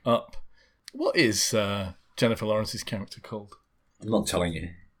woke up. What is Jennifer Lawrence's character called? I'm not telling you.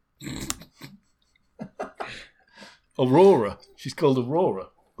 Aurora. She's called Aurora.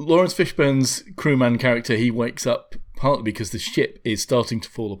 Lawrence Fishburne's crewman character, he wakes up partly because the ship is starting to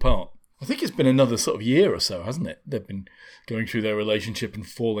fall apart. I think it's been another sort of year or so, hasn't it? They've been going through their relationship and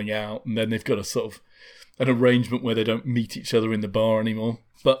falling out, and then they've got a sort of an arrangement where they don't meet each other in the bar anymore.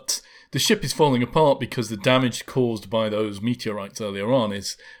 But the ship is falling apart because the damage caused by those meteorites earlier on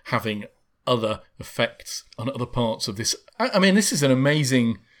is having other effects on other parts of this. I mean, this is an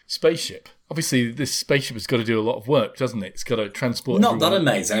amazing spaceship. Obviously, this spaceship has got to do a lot of work, doesn't it? It's got to transport Not everyone. that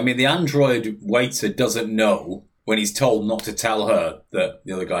amazing. I mean, the android waiter doesn't know when he's told not to tell her that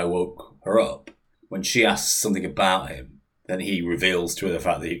the other guy woke her up. When she asks something about him, then he reveals to her the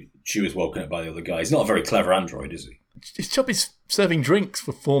fact that she was woken up by the other guy. He's not a very clever android, is he? His job is serving drinks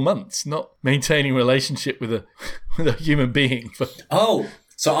for 4 months, not maintaining a relationship with a human being. Oh,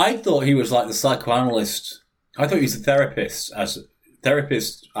 so I thought he was like the psychoanalyst. I thought he was a therapist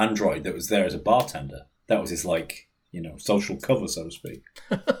android that was there as a bartender. That was his, social cover, so to speak.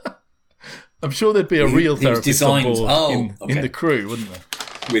 I'm sure there'd be a real therapist on board in the crew, wouldn't there?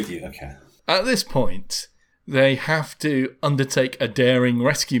 With you, okay. At this point, they have to undertake a daring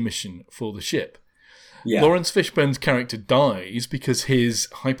rescue mission for the ship. Yeah. Lawrence Fishburne's character dies because his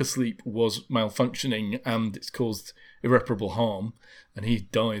hypersleep was malfunctioning and it's caused irreparable harm, and he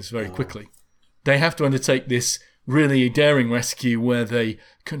dies very quickly. They have to undertake this really daring rescue where they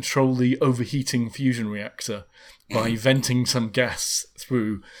control the overheating fusion reactor by venting some gas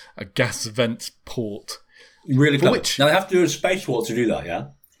through a gas vent port. Really clever. Which, now they have to do a spacewalk to do that, yeah?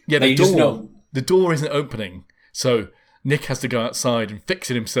 Yeah, now, the door isn't opening, so Nick has to go outside and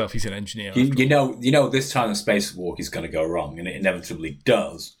fix it himself. He's an engineer. You know this time the spacewalk is going to go wrong, and it inevitably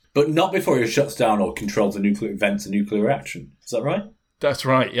does. But not before he shuts down or controls the nuclear vents and nuclear reaction. Is that right? That's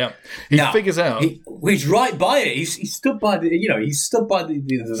right. Yeah, he figures out he's right by it. He's stood by the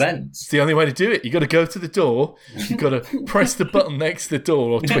vents. It's the only way to do it. You got to go to the door. You got to press the button next to the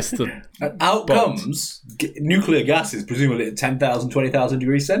door or twist the. And out comes nuclear gases, presumably at 10,000, 20,000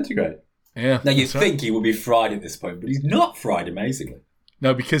 degrees centigrade. Yeah. Now you'd think he would be fried at this point, but he's not fried. Amazingly.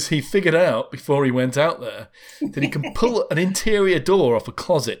 No, because he figured out before he went out there that he can pull an interior door off a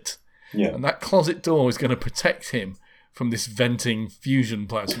closet. Yeah. And that closet door is going to protect him from this venting fusion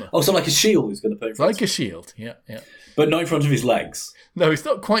plasma. Oh, so like a shield he's going to put in front like a shield, yeah. But not in front of his legs. No, it's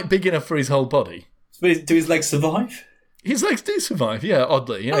not quite big enough for his whole body. But do his legs survive? His legs do survive, yeah,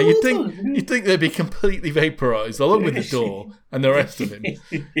 oddly. You know, you'd think they'd be completely vaporised, along with the door and the rest of him.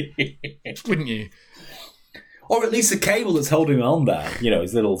 Wouldn't you? Or at least the cable that's holding him on there,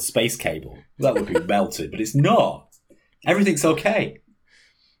 his little space cable. That would be melted, but it's not. Everything's okay.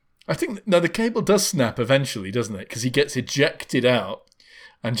 I think, the cable does snap eventually, doesn't it? Because he gets ejected out,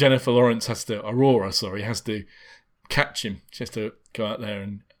 and Aurora has to catch him. She has to go out there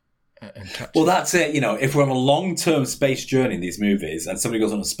and catch him. Well, that's it. If we're on a long-term space journey in these movies and somebody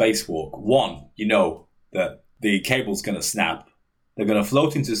goes on a spacewalk, one, that the cable's going to snap. They're going to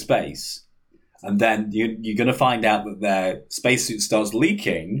float into space, and then you're going to find out that their spacesuit starts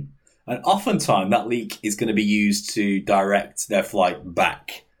leaking, and oftentimes that leak is going to be used to direct their flight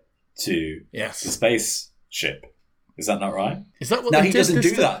back to the spaceship. Is that not right? Is that what now, they he did doesn't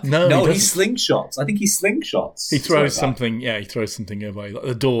do time? that. No, he slingshots. I think he slingshots. He throws something. Yeah, he throws something away. Like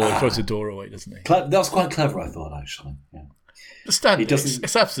the door. He throws the door away, doesn't he? That was quite clever, I thought, actually. Yeah. The standard.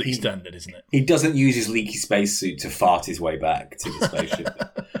 It's absolutely standard, isn't it? He doesn't use his leaky spacesuit to fart his way back to the spaceship.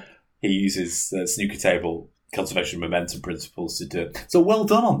 He uses snooker table conservation of momentum principles to do it. So well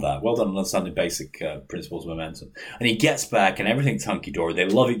done on that. Well done on understanding basic principles of momentum. And he gets back and everything's hunky-dory. They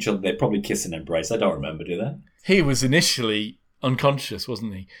love each other. They probably kiss and embrace. I don't remember, do they? He was initially unconscious,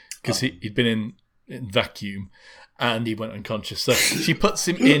 wasn't he? Because he'd been in vacuum and he went unconscious. So she puts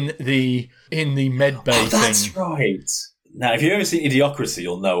him in the med bay thing. That's right. Now, if you've ever seen Idiocracy,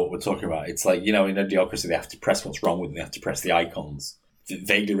 you'll know what we're talking about. It's like, in Idiocracy, they have to press what's wrong with them. They have to press the icons.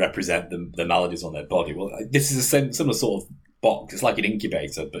 vaguely represent the maladies on their body. Well, this is a similar sort of box. It's like an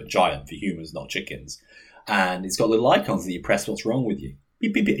incubator, but giant for humans, not chickens. And it's got little icons that you press what's wrong with you.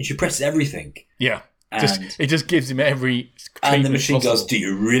 Beep, beep, beep, and she presses everything. Yeah. It just gives him every treatment and the machine possible. goes, do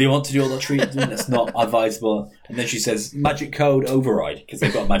you really want to do all that treatment? That's not advisable. And then she says, magic code override, because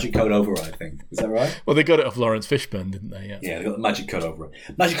they've got a magic code override thing. Is that right? Well, they got it off Lawrence Fishburne, didn't they? Yeah, they got the magic code override.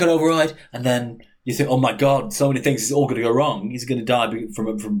 Magic code override, and then you think, oh my God, so many things, it's all going to go wrong. He's going to die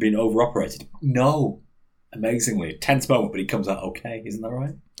from being over-operated. No. Amazingly. Tense moment, but he comes out okay. Isn't that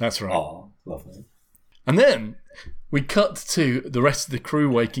right? That's right. Oh, lovely. And then we cut to the rest of the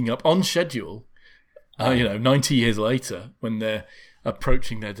crew waking up on schedule, 90 years later, when they're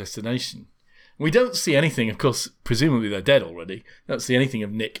approaching their destination. We don't see anything, of course, presumably they're dead already. Don't see anything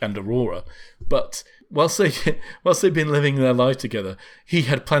of Nick and Aurora. But whilst they've been living their life together, he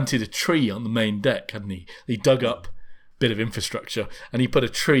had planted a tree on the main deck, hadn't he? He dug up a bit of infrastructure and he put a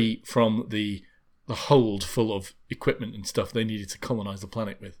tree from the hold full of equipment and stuff they needed to colonize the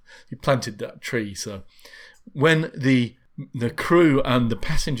planet with. He planted that tree. So when the crew and the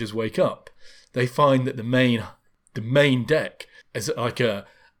passengers wake up, they find that the main deck is like a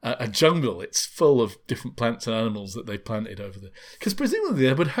jungle. It's full of different plants and animals that they planted over there. Because presumably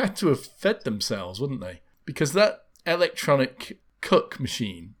they would have to have fed themselves, wouldn't they? Because that electronic cook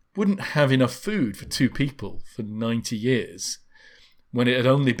machine wouldn't have enough food for 2 people for 90 years when it had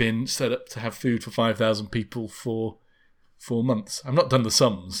only been set up to have food for 5,000 people for 4 months. I've not done the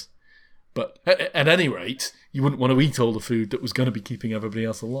sums, but at any rate, you wouldn't want to eat all the food that was going to be keeping everybody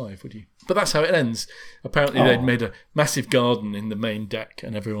else alive, would you? But that's how it ends. Apparently they'd made a massive garden in the main deck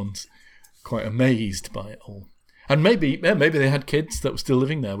and everyone's quite amazed by it all. And maybe they had kids that were still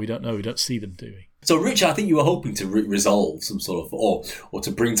living there. We don't know. We don't see them, do we? So, Richard, I think you were hoping to resolve some sort of, or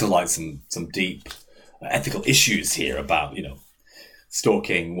to bring to light some deep ethical issues here about,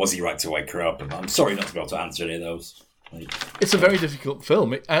 stalking. Was he right to wake her up? And I'm sorry not to be able to answer any of those. It's a very difficult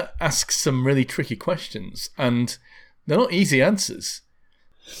film. It asks some really tricky questions, and they're not easy answers.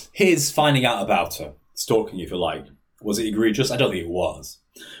 His finding out about her, stalking, if you like, was it egregious? I don't think it was.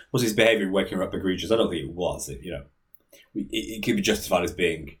 Was his behaviour in waking her up egregious? I don't think it was. It could be justified as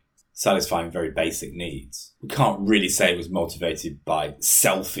being satisfying very basic needs. We can't really say it was motivated by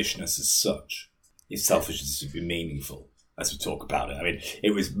selfishness as such. If selfishness would be meaningful, as we talk about it. I mean,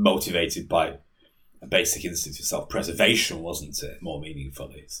 it was motivated by a basic instinct of self-preservation, wasn't it, more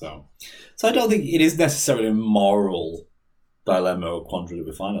meaningfully? So I don't think it is necessarily a moral dilemma or quandary that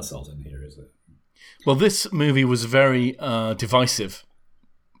we find ourselves in here, is it? Well, this movie was very divisive.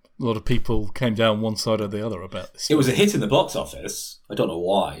 A lot of people came down one side or the other about this. It was a hit in the box office. I don't know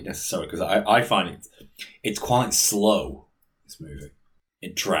why, necessarily, because I find it's quite slow, this movie.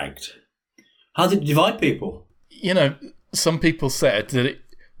 It dragged. How did it divide people? Some people said that it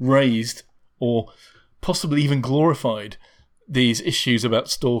raised or possibly even glorified these issues about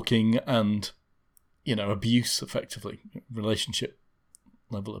stalking and, abuse, effectively, relationship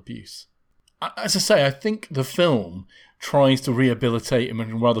level abuse. As I say, I think the film tries to rehabilitate him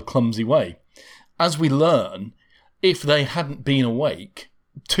in a rather clumsy way. As we learn, if they hadn't been awake,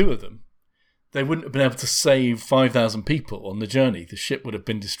 2 of them, they wouldn't have been able to save 5,000 people on the journey. The ship would have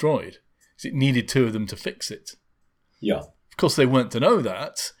been destroyed. It needed 2 of them to fix it. Yeah. Of course, they weren't to know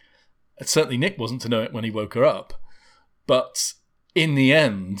that. Certainly Nick wasn't to know it when he woke her up. But in the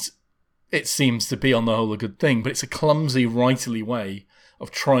end, it seems to be on the whole a good thing. But it's a clumsy, writerly way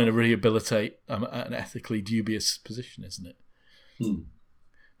of trying to rehabilitate an ethically dubious position, isn't it?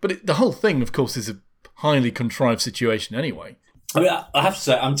 But the whole thing, of course, is a highly contrived situation anyway. I mean, I have to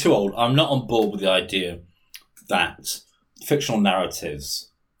say, I'm too old. I'm not on board with the idea that fictional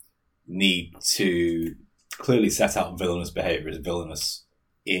narratives need to clearly set out villainous behaviour as villainous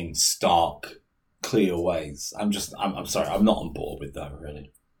in stark, clear ways. I'm sorry, I'm not on board with that,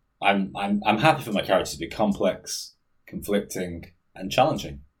 really. I'm happy for my characters to be complex, conflicting, and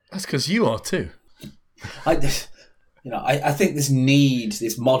challenging. That's because you are too. I think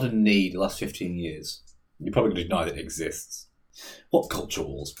this modern need, the last 15 years, you're probably going to deny that it exists. What culture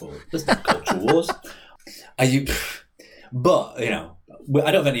wars, Paul? There's no culture wars. But,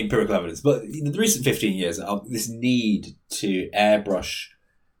 I don't have any empirical evidence, but in the recent 15 years, this need to airbrush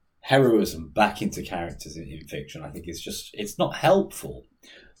heroism back into characters in fiction, I think it's not helpful.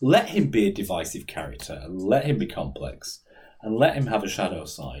 Let him be a divisive character, and let him be complex, and let him have a shadow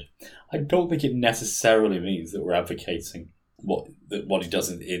side. I don't think it necessarily means that we're advocating what he does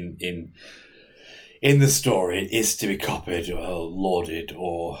in the story is to be copied or lauded,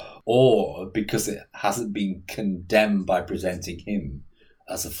 or because it hasn't been condemned by presenting him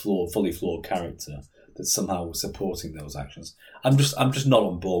as a fully flawed character, that somehow was supporting those actions. I'm just not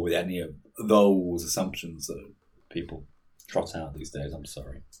on board with any of those assumptions that people trot out these days. I'm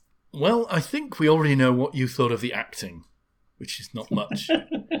sorry. Well, I think we already know what you thought of the acting, which is not much.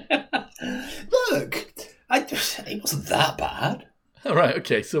 Look, it wasn't that bad. All right,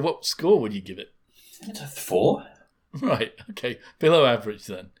 okay. So what score would you give it? It's a 4. Right, okay. Below average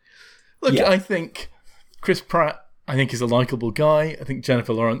then. Look, Yeah. I think Chris Pratt, is a likeable guy. I think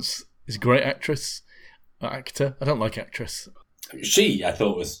Jennifer Lawrence is a great actor. I don't like actress. She, I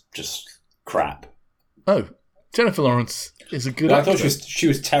thought, was just crap. Oh, Jennifer Lawrence is a good I actor. thought she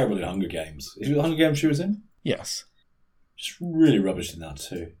was terrible in Hunger Games. Is it the Hunger Games she was in? Yes. Just really rubbish in that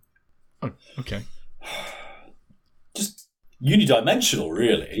too. Oh, okay. Just unidimensional,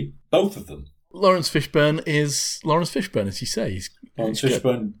 really. Both of them. Lawrence Fishburne is Lawrence Fishburne, as you say. Lawrence he's good.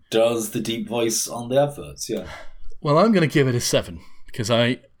 Fishburne does the deep voice on the adverts, yeah. Well, I'm going to give it a 7 because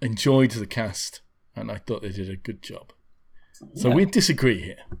I enjoyed the cast and I thought they did a good job. So Yeah. we disagree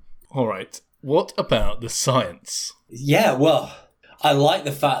here. All right. What about the science? Yeah, well, I like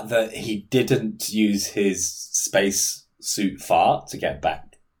the fact that he didn't use his space suit fart to get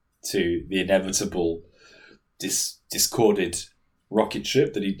back to the inevitable discorded rocket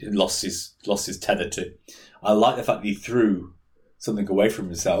ship that he lost his tether to. I like the fact that he threw something away from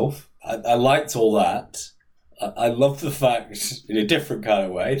himself. I liked all that. I love the fact, in a different kind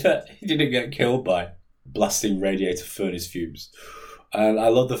of way, that he didn't get killed by blasting radiator furnace fumes. And I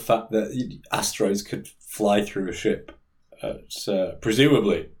love the fact that asteroids could fly through a ship at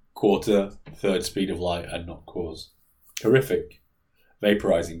presumably third speed of light and not cause horrific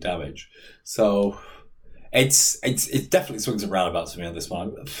vaporizing damage. So it definitely swings and roundabouts for me on this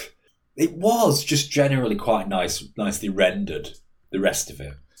one. It was just generally quite nicely rendered, the rest of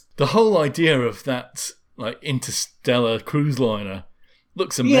it. The whole idea of that interstellar cruise liner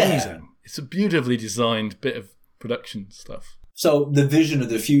looks amazing. Yeah. It's a beautifully designed bit of production stuff. So the vision of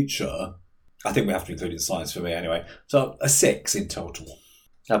the future, I think we have to include in science for me anyway. So a 6 in total.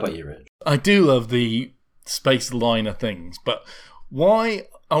 How about you, Rich? I do love the space liner things, but why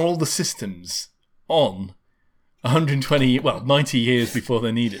are all the systems on 90 years before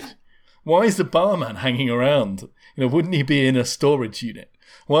they're needed? Why is the barman hanging around? Wouldn't he be in a storage unit?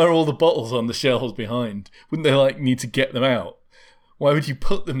 Why are all the bottles on the shelves behind? Wouldn't they need to get them out? Why would you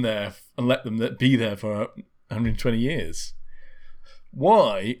put them there and let them be there for 120 years?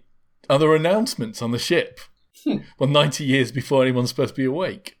 Why are there announcements on the ship? 90 years before anyone's supposed to be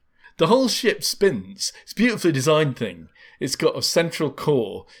awake. The whole ship spins. It's a beautifully designed thing. It's got a central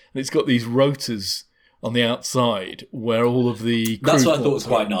core, and it's got these rotors on the outside where all of the crew That's what I thought was are.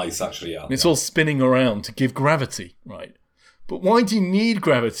 quite nice, actually, yeah. And it's all spinning around to give gravity, right? But why do you need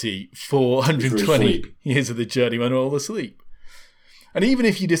gravity for 120 asleep. years of the journey when we're all asleep? And even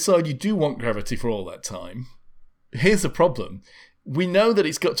if you decide you do want gravity for all that time, here's the problem. We know that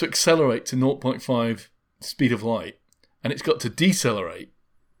it's got to accelerate to 0.5 speed of light, and it's got to decelerate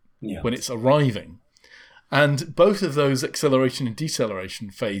when it's arriving. And both of those acceleration and deceleration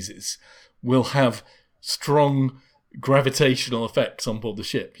phases will have strong gravitational effects on board the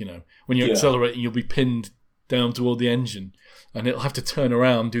ship. When you're accelerating, you'll be pinned down toward the engine, and it'll have to turn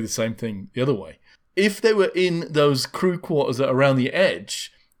around and do the same thing the other way. If they were in those crew quarters that are around the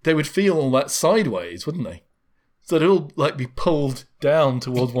edge, they would feel all that sideways, wouldn't they? So they'd all be pulled down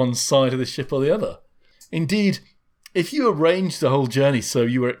towards one side of the ship or the other. Indeed, if you arranged the whole journey so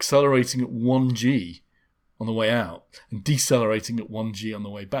you were accelerating at 1g on the way out and decelerating at 1g on the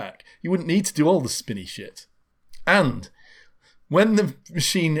way back, you wouldn't need to do all the spinny shit. And when the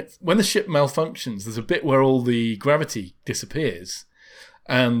ship malfunctions, there's a bit where all the gravity disappears,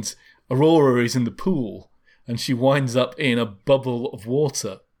 and Aurora is in the pool, and she winds up in a bubble of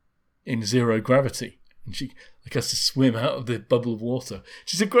water in zero gravity, and she has to swim out of the bubble of water,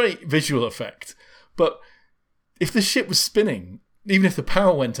 which is a great visual effect. But if the ship was spinning, even if the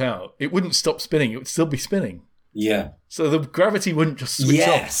power went out, it wouldn't stop spinning. It would still be spinning. Yeah. So the gravity wouldn't just switch off.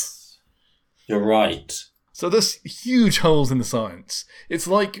 Yes. You're right. So there's huge holes in the science. It's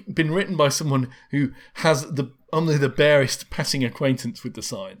been written by someone who has only the barest passing acquaintance with the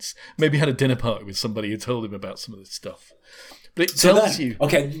science. Maybe had a dinner party with somebody who told him about some of this stuff. But it tells you...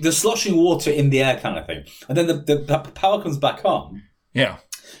 Okay, the sloshing water in the air kind of thing. And then the power comes back on. Yeah.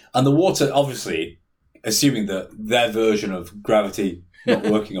 And the water, obviously, assuming that their version of gravity not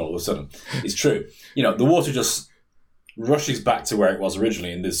working all of a sudden is true, the water just rushes back to where it was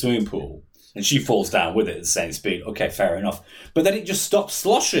originally in the swimming pool. And she falls down with it at the same speed. Okay, fair enough. But then it just stops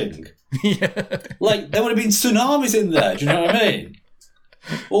sloshing. Yeah. There would have been tsunamis in there. Do you know what I mean?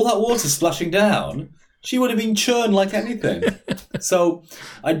 All that water splashing down. She would have been churned like anything. So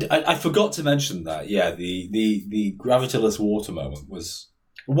I forgot to mention that. Yeah, the gravitoless water moment was.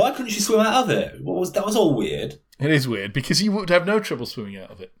 Why couldn't she swim out of it? That was all weird. It is weird because you would have no trouble swimming out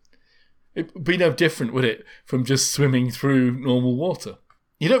of it. It would be no different, would it, from just swimming through normal water?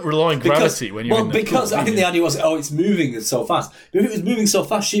 You don't rely on gravity when you're in the pool. Because I think the idea was, it's moving so fast. But if it was moving so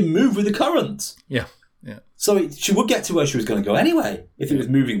fast, she'd move with the current. Yeah. So she would get to where she was going to go anyway if it was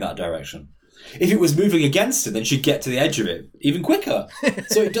moving that direction. If it was moving against it, then she'd get to the edge of it even quicker.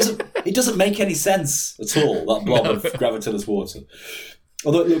 So it doesn't make any sense at all, that blob of gravitoless water.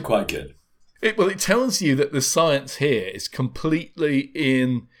 Although it looked quite good. It tells you that the science here is completely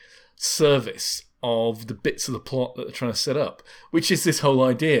in service of the bits of the plot that they're trying to set up, which is this whole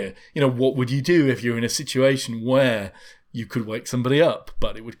idea. What would you do if you're in a situation where you could wake somebody up,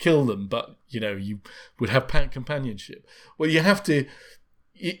 but it would kill them, but, you would have companionship? Well, you have to...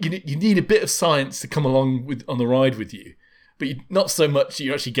 You need a bit of science to come along on the ride with you, but not so much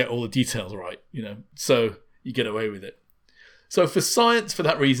you actually get all the details right, so you get away with it. So for science, for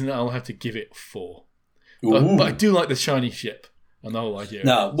that reason, I'll have to give it 4. But I do like the shiny ship and the whole idea.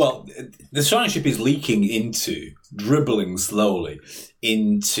 No, well, the shiny ship is dribbling slowly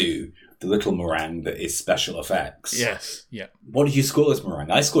into the little meringue that is special effects. Yes, yeah. What did you score this meringue?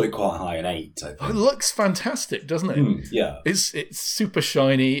 I scored it quite high, an 8, I think. It looks fantastic, doesn't it? Yeah. It's super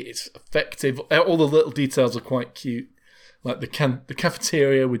shiny, it's effective, all the little details are quite cute. Like the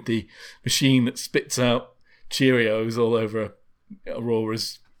cafeteria with the machine that spits out Cheerios all over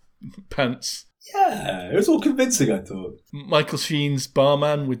Aurora's pants. Yeah, it was all convincing, I thought. Michael Sheen's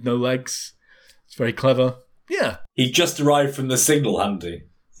barman with no legs. It's very clever. Yeah. He just arrived from the signal, Handy.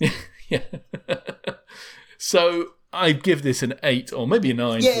 Yeah. So I'd give this an 8 or maybe a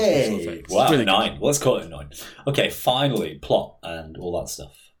 9. Yay! Wow, really 9. Let's call it a 9. Okay, finally, plot and all that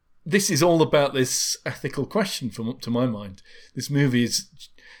stuff. This is all about this ethical question, to my mind. This movie it's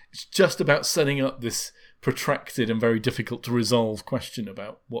just about setting up this protracted and very difficult to resolve question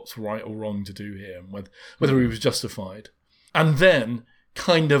about what's right or wrong to do here and whether he was justified. And then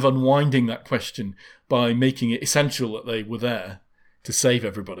kind of unwinding that question by making it essential that they were there to save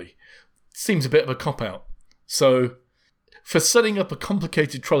everybody. Seems a bit of a cop-out. So for setting up a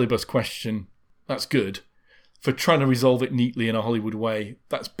complicated trolleybus question, that's good. For trying to resolve it neatly in a Hollywood way,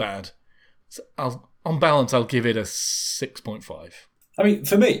 that's bad. So on balance, I'll give it a 6.5. I mean,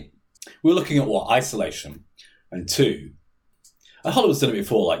 for me, we're looking at isolation, and 2. Hollywood's done it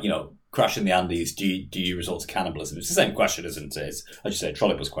before, Crash in the Andes, do you resort to cannibalism? It's the same question, isn't it? It's, as you say, a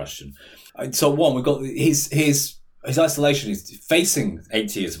trolleybus question. So 1, we've got his isolation is facing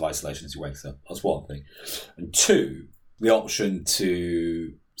 8 years of isolation as he wakes up. That's 1 thing. And 2, the option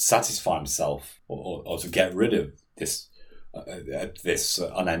to satisfy himself or to get rid of this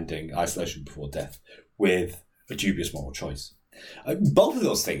unending isolation before death with a dubious moral choice. Both of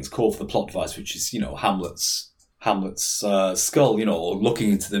those things call for the plot device, which is, Hamlet's skull, or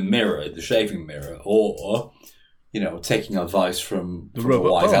looking into the mirror, the shaving mirror, or, taking advice from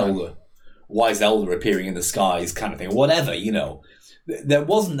a wise elder appearing in the skies kind of thing, whatever, There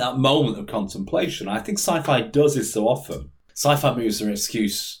wasn't that moment of contemplation. I think sci-fi does this so often. Sci-fi movies are an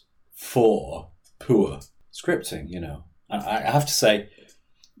excuse for poor scripting, I have to say,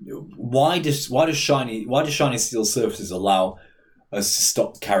 why does shiny steel surfaces allow us to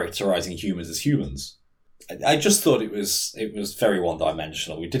stop characterizing humans as humans? I just thought it was very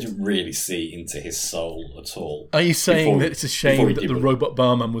one-dimensional. We didn't really see into his soul at all. Are you saying that it's a shame that the robot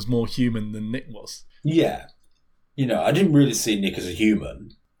barman was more human than Nick was? Yeah. I didn't really see Nick as a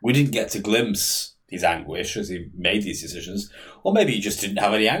human. We didn't get to glimpse his anguish as he made these decisions. Or maybe he just didn't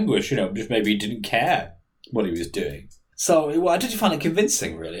have any anguish, just maybe he didn't care what he was doing. So I didn't find it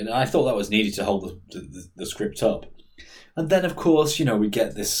convincing, really, and I thought that was needed to hold the script up. And then, of course, we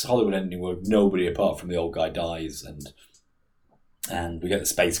get this Hollywood ending where nobody apart from the old guy dies, and we get the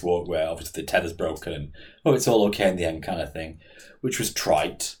spacewalk where obviously the tether's broken and, it's all okay in the end kind of thing, which was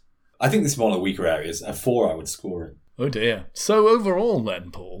trite. I think this is one of the weaker areas. A 4 I would score it. Oh dear. So overall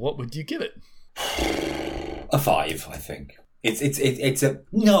then, Paul, what would you give it? A 5, I think. It's a...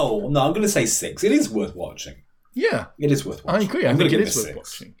 No, I'm going to say 6. It is worth watching. Yeah. It is worth watching. I agree. I think it is worth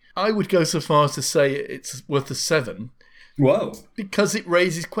watching. I would go so far as to say it's worth a 7. Whoa. Because it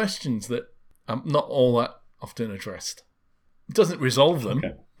raises questions that are not all that often addressed. It doesn't resolve them,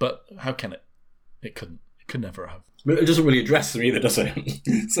 but how can it? It couldn't. It could never have. But it doesn't really address them either, does it?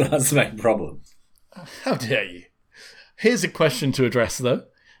 So that's the main problem. How dare you? Here's a question to address, though.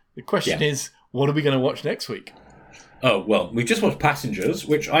 The question is, what are we going to watch next week? Oh, well, we've just watched Passengers,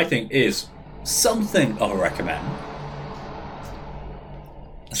 which I think is something of a recommend.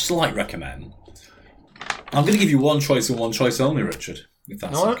 A slight recommend. I'm going to give you one choice and one choice only, Richard. If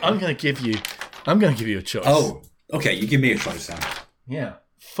that's No, okay. I'm going to give you a choice. Oh, okay. You give me a choice then. Yeah.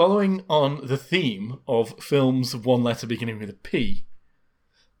 Following on the theme of films of one letter beginning with a P,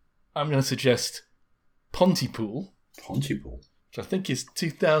 I'm going to suggest Pontypool, Pontypool. which I think is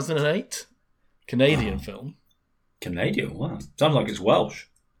 2008, Canadian film. Canadian? Wow. Sounds like it's Welsh.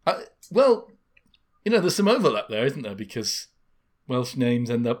 Well, there's some overlap there, isn't there? Because Welsh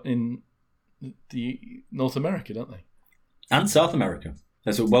names end up in the North America, don't they? And South America.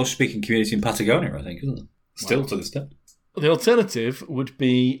 There's a Welsh-speaking community in Patagonia, I think, isn't there? Still to this day. The alternative would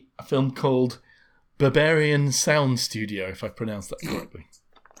be a film called Barbarian Sound Studio, if I pronounced that correctly.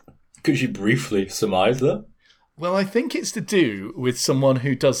 Could you briefly surmise that? Well, I think it's to do with someone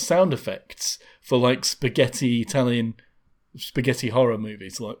who does sound effects for like spaghetti horror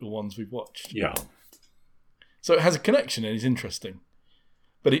movies, like the ones we've watched. Yeah. So it has a connection and is interesting.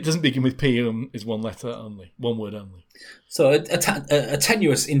 But it doesn't begin with P and is one letter only, one word only. So a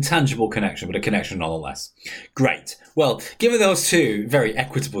tenuous, intangible connection, but a connection nonetheless. Great. Well, given those two very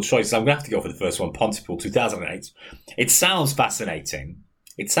equitable choices, I'm going to have to go for the first one, Pontypool 2008. It sounds fascinating.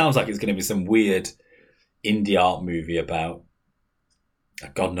 It sounds like it's going to be some weird indie art movie about,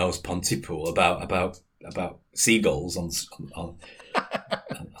 God knows, Pontypool, about seagulls on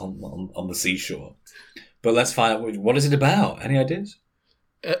the seashore. But let's find out, what is it about? Any ideas?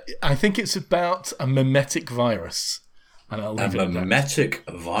 I think it's about a mimetic virus. And I'll leave it at that. Mimetic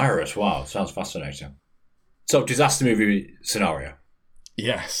virus. Wow, sounds fascinating. So, disaster movie scenario.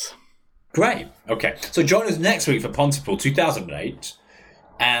 Yes. Great. Okay. So, join us next week for Pontypool 2008.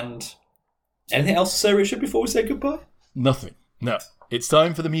 And anything else to say, Richard, before we say goodbye? Nothing. No. It's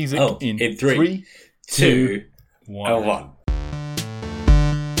time for the music in 3, 2, 1. 1.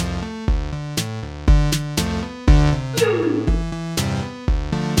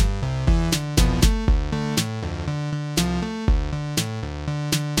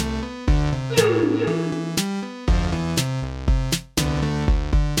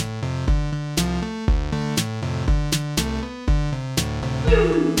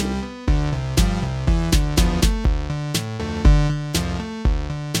 Boom!